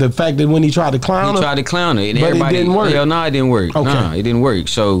didn't work? The fact that when he tried to clown her? He tried to clown her, and but everybody, it didn't work. Hell no, it didn't work. Okay. Nah, it didn't work.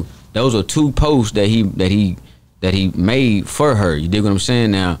 So those are two posts that he made for her. You dig what I'm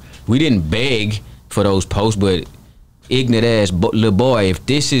saying? Now we didn't beg for those posts, but ignorant ass little boy, if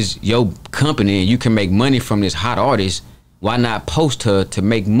this is your company and you can make money from this hot artist, Why not post her to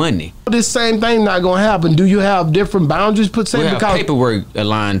make money? This same thing not gonna happen. Do you have different boundaries put set? We have because paperwork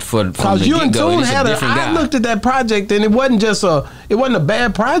aligned from the you and get-go, Tune and it's had a different guy. I looked at that project and it wasn't a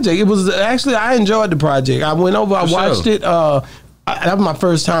bad project. It was actually, I enjoyed the project. I went over, I watched it. That was my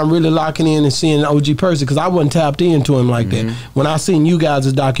first time really locking in and seeing an OG person because I wasn't tapped into him like that. When I seen you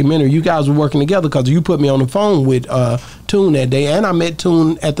guys' documentary, you guys were working together because you put me on the phone with Tune that day, and I met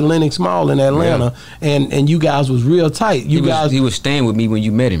Tune at the Lenox Mall in Atlanta, and you guys was real tight. He was staying with me when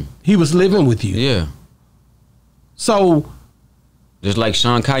you met him. He was living with you. Yeah. So just like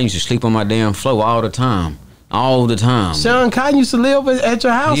Shawn Cotton used to sleep on my damn floor all the time. All the time. Shawn Cotton used to live at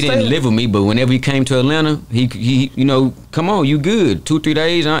your house. He didn't live with me, but whenever he came to Atlanta, he you know, come on, you good. 2-3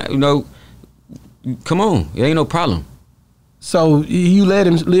 days, you know, come on, it ain't no problem. So you let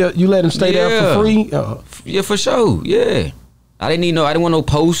him live, you let him stay there for free? Yeah, for sure. Yeah, I didn't want no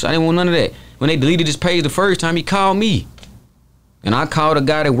posts. I didn't want none of that. When they deleted his page the first time, he called me, and I called a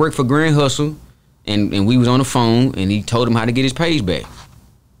guy that worked for Grand Hustle, and we was on the phone, and he told him how to get his page back.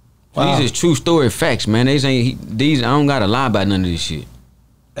 Wow. These is true story facts, man. These I don't gotta lie about none of this shit.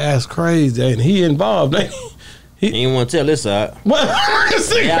 That's crazy, and he involved. He didn't want to tell this side. What?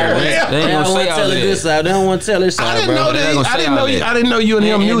 They don't want to tell this side. They don't want to tell this side, bro. I didn't know you and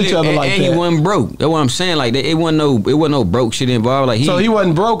him knew each other like that. And he wasn't broke. That's what I'm saying. Like it wasn't no broke shit involved. Like so he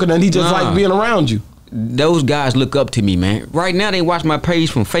wasn't broken, and he just liked being around you. Those guys look up to me, man. Right now, they watch my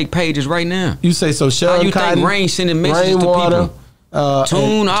page from fake pages. Right now, you say so. Shawn How you Cotton, think Rain sending messages Rainwater, to people?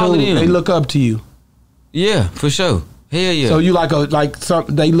 Tune, all of them. They look up to you. Yeah, for sure. Hell yeah. So you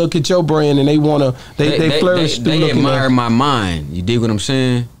they look at your brand and they wanna they flourish. They admire my mind. You dig what I'm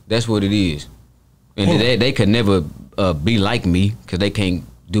saying? That's what it is. And they could never be like me because they can't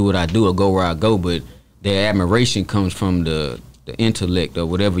do what I do or go where I go. But their admiration comes from the intellect or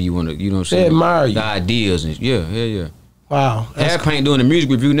whatever you want to. You know what I'm saying? They admire you. The ideas and yeah. Wow. Half Paint doing the music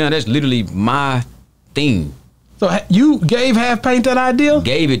review now. That's literally my thing. So you gave Half Paint that idea?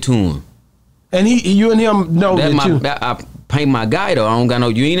 Gave it to him. And you and him know I paint my guy though. I don't got no.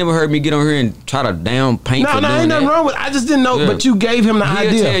 You ain't never heard me get on here and try to down paint. No, ain't nothing wrong with it. I just didn't know. Yeah. But you gave him the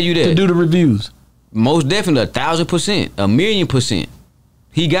idea tell you that. To do the reviews. Most definitely, 1,000%, 1,000,000%.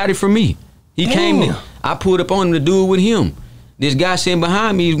 He got it from me. He came. I pulled up on him to do it with him. This guy sitting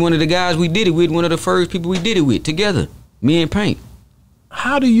behind me is one of the guys we did it with. One of the first people we did it with together. Me and Paint.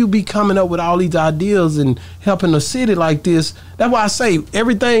 How do you be coming up with all these ideas and helping a city like this? That's why I say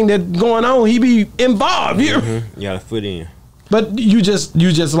everything that's going on, he be involved. You got a foot in. But you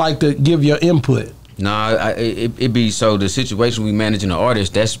just like to give your input. Nah, it be so the situation we managing the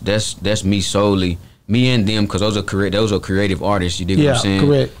artists. That's me solely, me and them, because those are creative artists. You dig what I'm saying?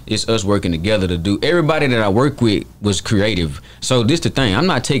 Correct. It's us working together to do. Everybody that I work with was creative. So this the thing. I'm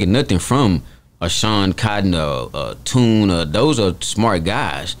not taking nothing from a Shawn Cotton, a Tune, those are smart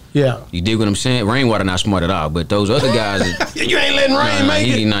guys. Yeah. You dig what I'm saying? Rainwater not smart at all, but those other guys. You ain't letting Rain make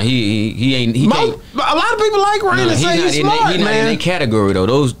it. He ain't. He can't. A lot of people like Rain and say he's smart, He's not in that category though.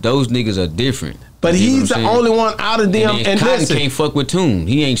 Those niggas are different. But he's the only one out of them. And Cotton can't fuck with Tune.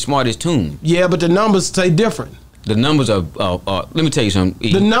 He ain't smart as Tune. Yeah, but the numbers say different. The numbers are. Let me tell you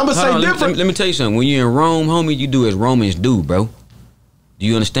something. The numbers say different. Let me tell you something. When you're in Rome, homie, you do as Romans do, bro. Do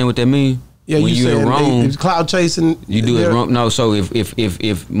you understand what that means? Yeah, when you in Rome, cloud chasing. You do it wrong. No, so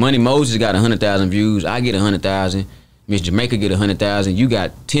if Money Moses got 100,000 views, I get 100,000. Miss Jamaica get 100,000. You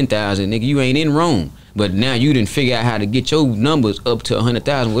got 10,000, nigga. You ain't in Rome, but now you didn't figure out how to get your numbers up to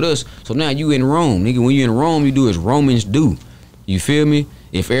 100,000 with us. So now you in Rome, nigga. When you in Rome, you do as Romans do. You feel me?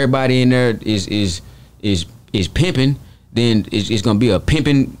 If everybody in there is pimping, then it's gonna be a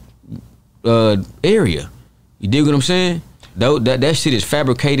pimping area. You dig what I'm saying? Though that shit is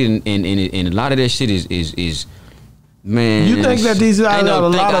fabricated and a lot of that shit is man. You think that these are a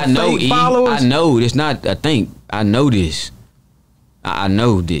lot of fake followers? I know it's not a thing. I know this. I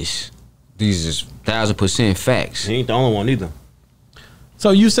know this. These is 1,000% facts. He ain't the only one either.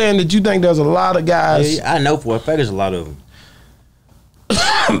 So you saying that you think there's a lot of guys? Yeah, I know for a fact there's a lot of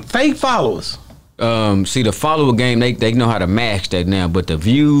them. Fake followers. See the follower game. They know how to mask that now, but the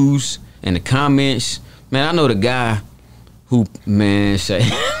views and the comments, man. I know the guy. Who man say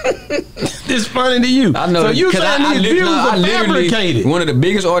this funny to you? I know. So you saying these views are fabricated? One of the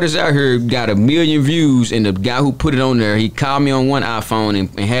biggest artists out here got 1 million views, and the guy who put it on there, he called me on one iPhone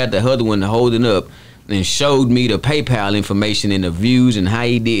and had the other one holding up and showed me the PayPal information and the views and how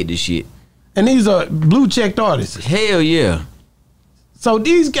he did the shit. And these are blue checked artists. Hell yeah. So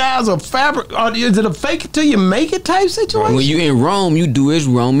these guys are is it a fake it till you make it type situation? When you in Rome, you do as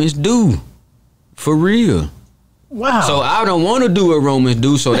Romans do, for real. Wow. So I don't want to do what Romans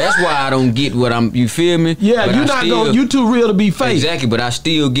do. So that's why I don't get what I'm. You feel me? Yeah, but you're not going. You too real to be fake. Exactly, but I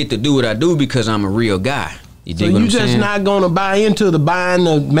still get to do what I do because I'm a real guy. You So dig what you I'm just saying? not gonna buy into the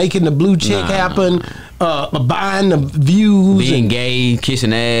making the blue check happen, buying the views, being and gay,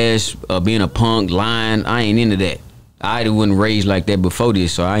 kissing ass, being a punk, lying. I ain't into that. I wasn't raised like that before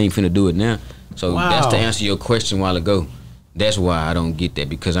this, so I ain't finna do it now. So Wow. that's to answer your question a while ago. That's why I don't get that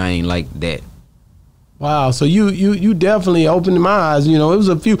because I ain't like that. wow. So you definitely opened my eyes. You know, it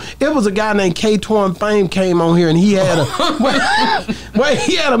was a guy named K-Torn Fame came on here and he had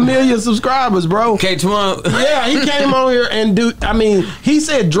he had 1 million subscribers, bro. K-Twan, Yeah, he came on here and he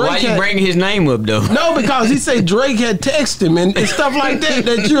said Drake. why you bringing his name up though? No, because he said Drake had texted him and stuff like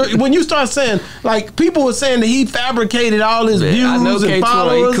that. When you start saying, like, people were saying that he fabricated all his views I know and K-Twan,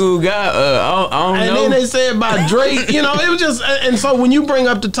 followers. he cool guy. I don't And know. then they said about Drake, you know, it was just, and so when you bring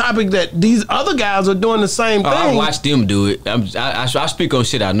up the topic that these other guys are doing the same thing, I watch them do it. I speak on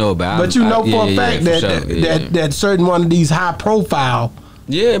shit I know about. but you know for a fact for sure. that certain one of these high profile,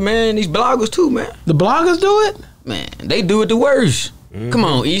 Yeah, man, these bloggers too, man. the bloggers do it. Man, they do it the worst. Come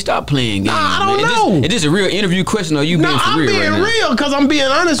on, E, stop playing games. I don't man. know. Is this a real interview question or you No, being for I'm real being right now? real because I'm being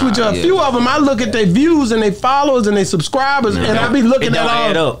honest with you. A yeah. few of them, I look at their views and their followers and their subscribers, and I be looking It don't at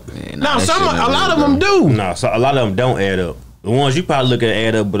add all. up. Man, Now, that a shit not lot real, of them bro. do. No, so a lot of them don't add up. The ones you probably look at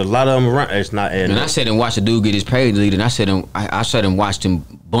add up, but a lot of them it's not adding And up. I sat and watched a dude get his page deleted. And I sat and watched him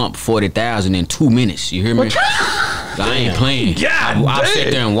bump 40,000 in 2 minutes. You hear me? I ain't playing. God I sat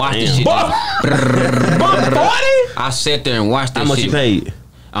damn. there and watched this shit. Bump 40? I sat there and watched this How much shit. you paid?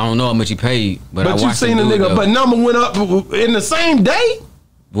 I don't know how much he paid, but I But you watched seen him the do it, nigga, though. but number went up in the same day?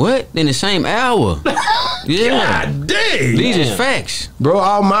 What? In the same hour? Yeah. God dang. These is facts. Bro,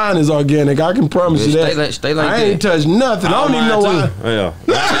 all mine is organic. I can promise you that. Stay like I that. ain't touched nothing. I don't even know why. Yeah.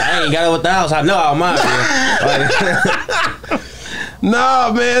 I ain't got it with the house. I know all mine.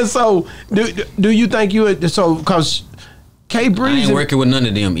 Nah, man. So, do you think because I ain't K-Breezy. working with none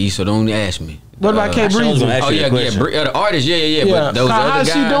of them, E, so don't ask me. What about Show's K-Breezy? gonna ask Oh, you yeah, a question. the artist, yeah. Yeah, But those other how's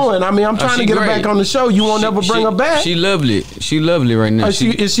guys, she doing? I mean, I'm trying to she get her great. back on the show. You won't never bring her back? She lovely. She lovely right now. Is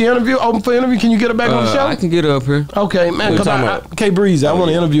she open for interview? Can you get her back on the show? I can get her up here. Okay, man. What Because you talking about? K-Breezy, I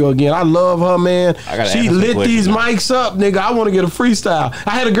want to interview her again. I love her, man. I gotta She ask her lit some these questions. mics up, nigga. I want to get a freestyle. I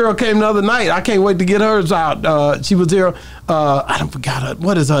had a girl came the other night. I can't wait to get hers out. She was there. I don't forgot her.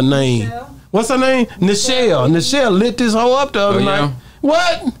 What is her name? Michelle? What's her name? Nichelle. Nichelle lit this hoe up the other Oh, night. yeah?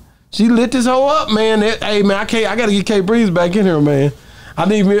 What? She lit this hoe up, man. Hey, man, I gotta get K-Breezy back in here, man. I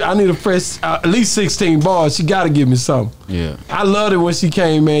need a fresh, at least 16 bars. She gotta give me something. Yeah. I loved it when she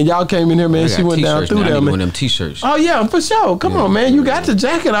came, man. Y'all came in here, man. I She got went down t-shirts through now. I there, need man. one of them t-shirts. Oh yeah, for sure. Come on, man. You got the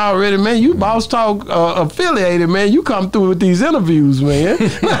jacket already, man. You Boss Talk affiliated, man. You come through with these interviews, man.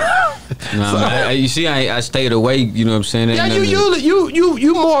 Nah, man, you see, I stayed away. You know what I'm saying? Ain't Yeah, nothing-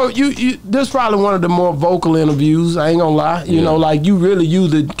 you more. This probably one of the more vocal interviews. I ain't gonna lie. You know, like you really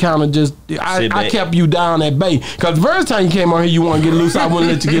usually kind of just. I Sit back. kept you down at bay because the first time you came on here, you want to get loose. I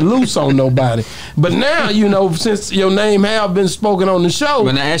wouldn't let you get loose on nobody. But now, you know, since your name have been spoken on the show,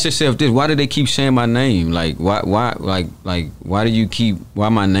 But now ask yourself this: why do they keep saying my name? Like, why, why do you keep? Why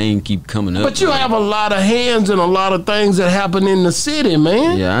my name keep coming up? but you have a lot of hands and a lot of things that happen in the city,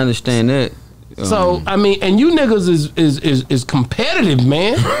 man. Yeah, I understand that. So I mean, and you niggas is competitive,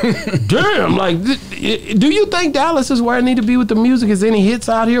 man. Damn, like, do you think Dallas is where I need to be with the music? Is any hits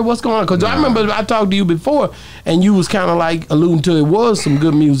out here? What's going on? Because I remember I talked to you before, and you was kind of like alluding to it was some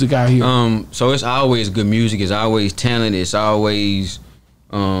good music out here. So it's always good music. It's always talent. It's always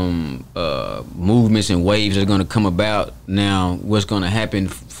movements and waves that are going to come about. Now, what's going to happen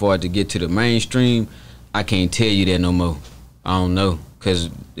for it to get to the mainstream? I can't tell you that no more. I don't know, because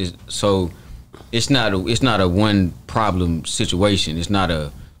it's not a one problem situation. It's not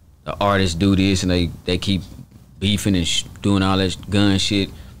the artists do this and they keep beefing and doing all that gun shit.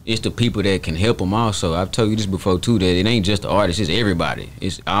 It's the people that can help them also. I've told you this before too, that it ain't just the artists, it's everybody.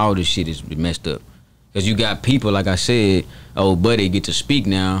 It's all this shit is messed up. Cause you got people, like I said, old buddy get to speak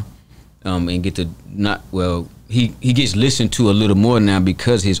now, and get to he gets listened to a little more now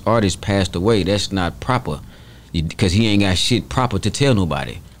because his artist passed away. That's not proper, because he ain't got shit proper to tell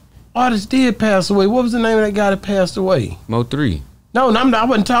nobody. Artist did pass away. What was the name of that guy that passed away? Mo3. No, I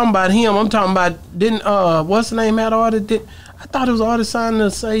wasn't talking about him. I'm talking about what's the name of that artist? I thought it was artist signed to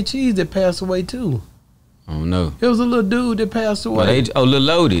Say Cheese that passed away too. I don't know. It was a little dude that passed away. Lil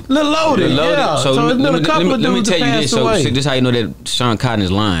Loaded. Lil Loaded, yeah. So it's been a couple of let me dudes tell that you this. passed So away. see, this how you know that Shawn Cotton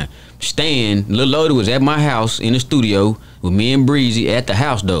is lying. Lil Loaded was at my house in the studio with me and Breezy at the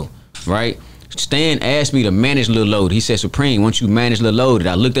house though, right? Stan asked me to manage Lil Loaded. He said, Supreme, once you manage Lil Loaded.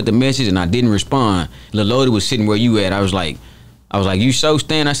 I looked at the message and I didn't respond. Lil Loaded was sitting where you at. I was like, you so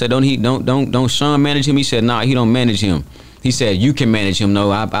Stan? I said, don't Shawn manage him? He said, nah, he don't manage him. He said, you can manage him. No,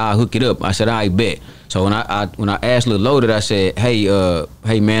 I'll hook it up. I said, I bet. So when I asked Lil Loaded, I said,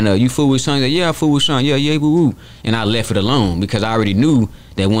 hey man, you fool with Shawn? He said, yeah, I fool with Shawn. Yeah, woo woo. And I left it alone because I already knew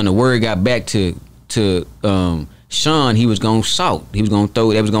that when the word got back to Shawn, he was gonna salt. He was gonna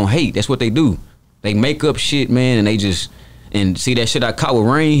throw. They was gonna hate. That's what they do. They make up shit, man, and they just see that shit I caught with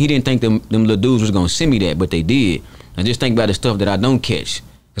Rain. He didn't think them little dudes was gonna send me that, but they did. And just think about the stuff that I don't catch,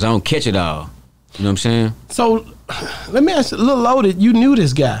 because I don't catch it all. You know what I'm saying? So let me ask you, Lil Loaded, you knew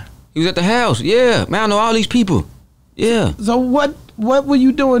this guy. He was at the house. Yeah, man, I know all these people. Yeah. So what were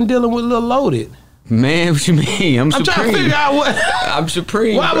you doing dealing with Lil Loaded? Man, what you mean? I'm Supreme. Trying to figure out what. I'm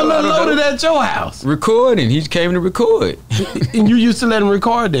Supreme. Why was Lil Loaded at your house? Recording. He came to record. And you used to let him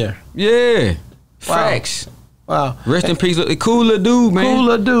record there? Yeah. Facts. Wow. Rest in peace. Cool little dude, man. Cool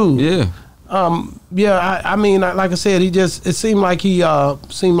little dude. Yeah. Yeah, I mean, like I said, it seemed like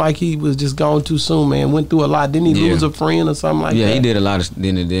he was just gone too soon, man. Went through a lot. Didn't he lose a friend or something like that? Yeah, he did a lot of.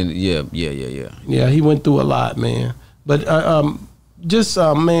 Yeah. Yeah, he went through a lot, man. But just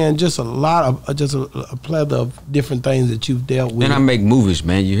a lot of just a plethora of different things that you've dealt with. And I make movies,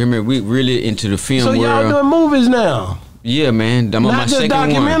 man. You hear me? We really into the film world. So y'all doing movies now? Yeah, man. I'm on my second one.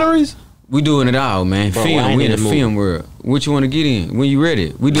 Not just documentaries? We doing it all, man. Bro, film. We in the film world. What you want to get in? When you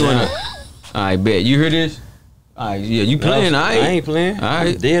ready? We doing a. I bet. You hear this? Yeah, you playing? I ain't playing. All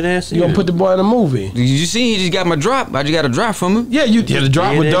right. Dead ass. You gonna put the boy in a movie? Did you see? He just got my drop. I just got a drop from him. Yeah, the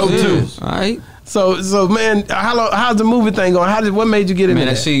drop was dope too. All right. So man, how's the movie thing going? What made you get into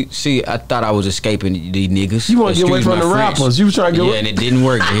that? See, I thought I was escaping these niggas. You want to get away from the rappers? You was trying to get away? Yeah, and it didn't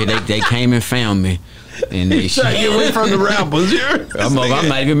work. They came and found me. And they trying to get away from the rappers. I'm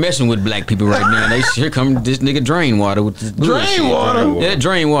not even messing with black people right now. Here come this nigga Rainwater with this Rainwater. Yeah,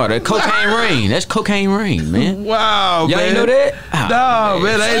 Rainwater. Cocaine Rain. That's Cocaine Rain, man. Wow, y'all man. ain't know that? No,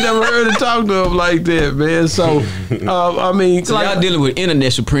 man. I ain't never heard him talk to him like that, man. So, I mean, so y'all dealing with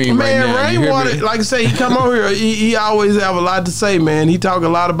Internet Supreme right now. Man, Rainwater, like I say, he come on here. He always have a lot to say, man. He talk a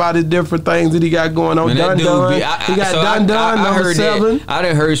lot about his different things that he got going on. Man, he got done. I number heard 7. That. I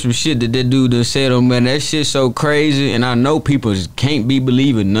done heard some shit that dude done said on, man. That shit so crazy, and I know people just can't be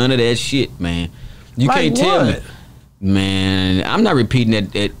believing none of that shit, man. You like can't tell me, man. I'm not repeating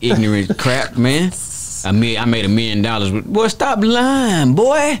that ignorant crap, man. I made $1 million. Boy, stop lying,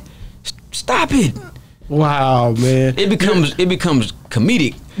 boy. Stop it. Wow, man. It becomes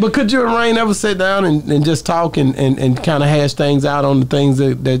comedic. But could you and Rain ever sit down and just talk and kind of hash things out on the things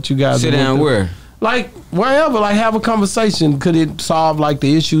that you guys sit down where? Like wherever, like have a conversation. Could it solve like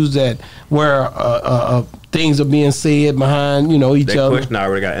the issues that where things are being said behind each other? That question I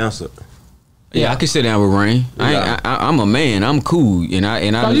already got answered. Yeah, I can sit down with Rain. I'm a man. I'm cool.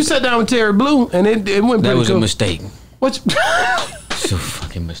 So you sat down with Terry Blue and it went pretty cool. That was a mistake. What? It's a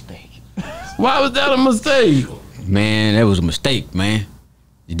fucking mistake. Why was that a mistake? Man, that was a mistake, man.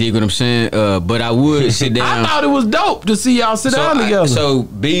 You dig what I'm saying? But I would sit down. I thought it was dope to see y'all sit down together. So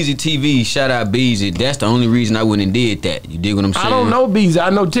Beezy TV, shout out Beezy. That's the only reason I went and did that. You dig what I'm saying? I don't know Beezy. I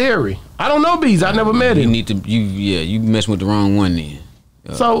know Terry. I don't know Beezy. I never met him. You messing with the wrong one then.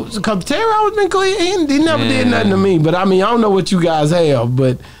 So, cause Terry always been cool. He never did nothing to me. But I mean, I don't know what you guys have.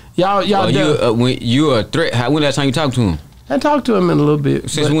 But y'all. When you a threat? When last time you talked to him? I talked to him in a little bit.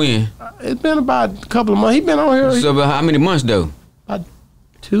 Since when? It's been about a couple of months. He been on here. So about how many months though? About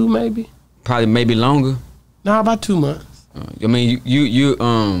 2 maybe. Probably maybe longer. No, about 2 months. I mean, you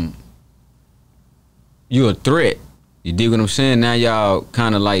a threat. You dig what I'm saying? Now y'all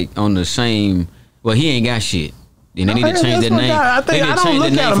kind of like on the same. Well, he ain't got shit. Then they need to change that name. They need to change the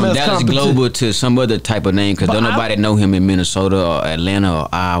name from Dallas Global to some other type of name because don't nobody know him in Minnesota or Atlanta or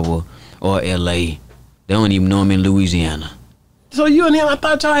Iowa or LA. They don't even know him in Louisiana. So you and him, I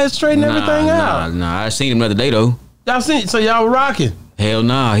thought y'all had straightened everything out. Nah. I seen him the other day though. Y'all seen? So y'all were rocking? Hell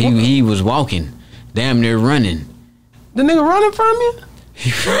nah. He was walking, damn near running. The nigga running from you?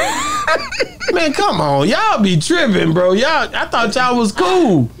 Man, come on. Y'all be tripping, bro. I thought y'all was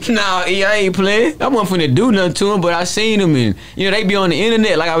cool. Nah, I ain't playing. I wasn't finna do nothing to him, but I seen him and they be on the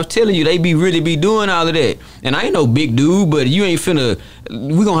internet. Like I was telling you, they really be doing all of that. And I ain't no big dude, but you ain't finna,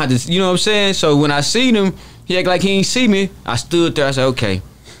 we gonna have to, you know what I'm saying? So when I seen him, he act like he ain't see me. I stood there, I said, okay.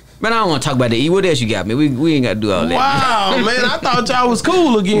 Man, I don't want to talk about the E. What else you got, man? We ain't got to do all that. Wow, man, I thought y'all was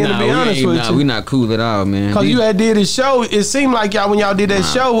cool again. To be honest with you, we not cool at all, man. Cause you had did his show. It seemed like y'all when y'all did that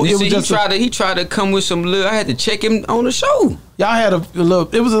show, it was just he tried to come with some little. I had to check him on the show. Y'all had a little.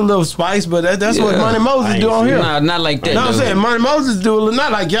 It was a little spice, but that's what Money Moses do on here. Nah, not like that. No, I'm saying Money Moses do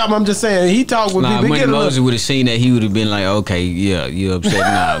not like y'all. I'm just saying he talk with people. Money Moses would have seen that. He would have been like, okay, yeah, you upset?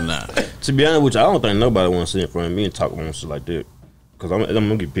 Nah. To be honest with you, I don't think nobody want to sit in front of me and talk on shit like that. Cause I'm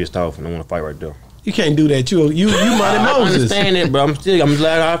gonna get pissed off and I want to fight right there. You can't do that. You Money Moses. I understand it, bro. I'm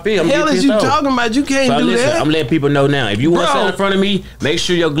glad how I feel. Hell is you talking about? You can't do that. I'm letting people know now. If you want to stand in front of me, make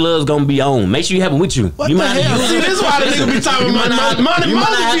sure your gloves gonna be on. Make sure you have them with you. What the hell? See, this is why the nigga be talking about Money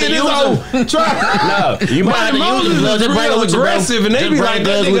Moses in his own. No, you might have to use gloves. Just bring them with you, bro. Aggressive, and they be like,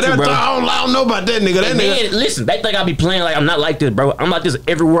 that nigga, I don't know about that nigga. That nigga. Listen, they think I be playing like I'm not like this, bro. I'm like this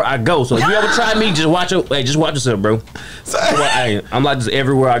everywhere I go. So if you ever try me, just watch yourself, bro. I'm like this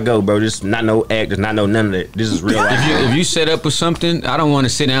everywhere I go, bro. Just not no act, just not no none of that. This is real life. If you set up with something, I don't want to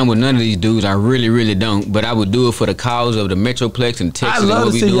sit down with none of these dudes. I really, really don't. But I would do it for the cause of the Metroplex and Texas. I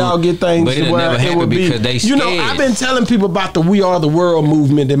love to see y'all get things. But it'll never happen because they scared. You know, I've been telling people about the We Are the World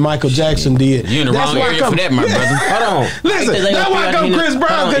movement that Michael Jackson did. You're in the wrong area for that, my brother. Hold on. Listen, that's why Chris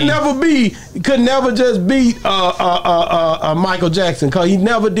Brown could never just be Michael Jackson, because he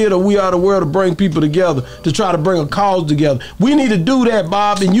never did a We Are the World to bring people together, to try to bring a cause together. We need to do that,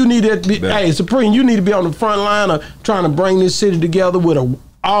 Bob, and you need to be, hey, Supreme, you need to be on the front line of trying to bring this city together with a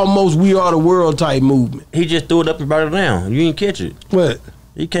almost We Are the World type movement. He just threw it up and brought it down. You didn't catch it. What?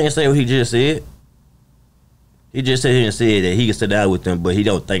 You can't say what he just said. He just said that he can sit down with them, but he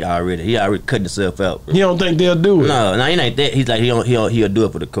don't think already. He already cut himself out. Bro. He don't think they'll do it. No, he ain't that. He's like he'll do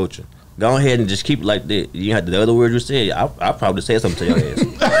it for the culture. Go ahead and just keep it like that. You have the other words you said. I probably said something to your ass.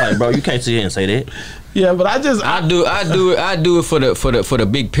 Like, bro, you can't sit here and say that. Yeah, but I do it for the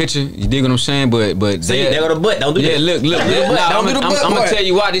big picture. You dig what I'm saying? But see, they go to butt. Don't do that. Look. I'm gonna tell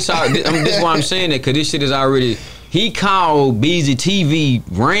you why this is why I'm saying that, because this shit is already. He called Breezy TV.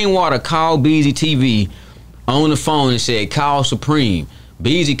 Rainwater called Breezy TV on the phone and said, call Supreme.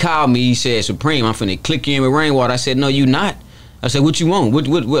 Breezy called me. He said, Supreme, I'm finna click you in with Rainwater. I said, no, you not. I said, what you want? What?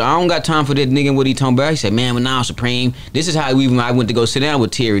 I don't got time for that nigga and what he talking about. He said, man, but now Supreme, this is how I went to go sit down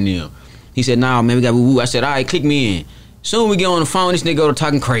with Terry and them. He said, nah, man, we got woo-woo. I said, all right, click me in. Soon we get on the phone, this nigga go to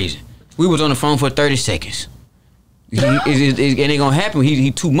talking crazy. We was on the phone for 30 seconds. It ain't gonna happen. He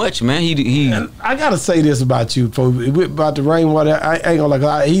too much, man. And I gotta say this about you, about the Rainwater. I ain't gonna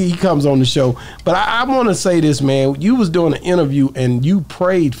lie. He comes on the show, but I want to say this, man. You was doing an interview and you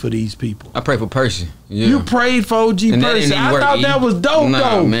prayed for these people. I prayed for Percy. Yeah. You prayed for OG Percy. I thought that was dope,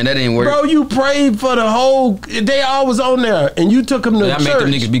 though. Man, that didn't work. Bro, you prayed for the whole. They all was on there, and you took them to church. I made them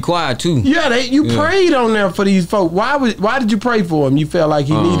niggas be quiet too. Yeah, you prayed on there for these folks. Why did you pray for him? You felt like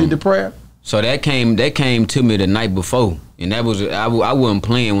he needed the prayer. So that came to me the night before, and that was I wasn't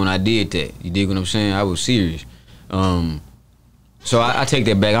playing when I did that. You dig what I'm saying? I was serious. So I take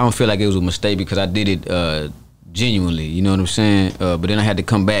that back. I don't feel like it was a mistake because I did it genuinely. You know what I'm saying? But then I had to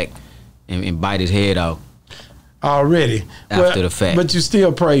come back and bite his head off. Already after the fact, but you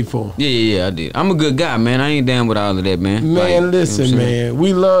still prayed for him. Yeah, I did. I'm a good guy, man. I ain't down with all of that, man. Man, like, listen, you know man,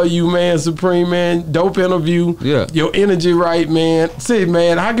 we love you, man. Supreme, man. Dope interview. Yeah, your energy, right, man. See,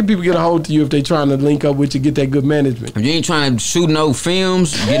 man, how can people get a hold to you if they trying to link up with you, get that good management? If you ain't trying to shoot no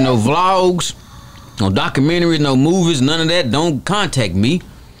films, get no vlogs, no documentaries, no movies, none of that, don't contact me.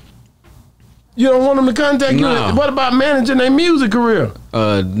 You don't want them to contact you? What about managing their music career?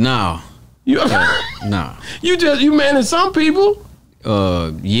 No. Nah. You manage some people.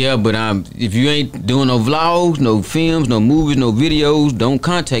 Yeah, but if you ain't doing no vlogs, no films, no movies, no videos, don't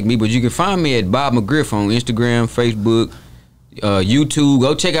contact me. But you can find me at Bob McGriff on Instagram, Facebook, YouTube.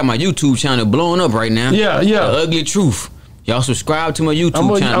 Go check out my YouTube channel, blowing up right now. Yeah. The Ugly Truth. Y'all subscribe to my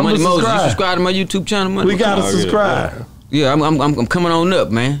YouTube channel. Money Moses, you subscribe to my YouTube channel, Money? We gotta subscribe. Yeah, I'm coming on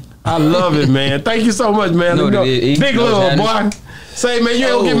up, man. I love it, man. Thank you so much, man. Big little boy. Say, man, you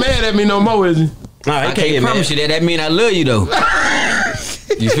ain't gonna get mad at me no more, is he? No, I can't promise you that. That mean I love you, though.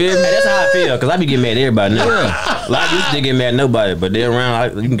 You feel me? That's how I feel, because I be getting mad at everybody now. Yeah. A lot of you get mad at nobody, but they're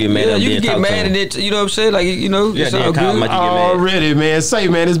around, you can get mad at them. You can get mad at it, you know what I'm saying? Like, you know, it's all good. Already, man. Say,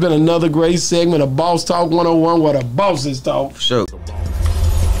 man, it's been another great segment of Boss Talk 101, where the bosses talk. Sure.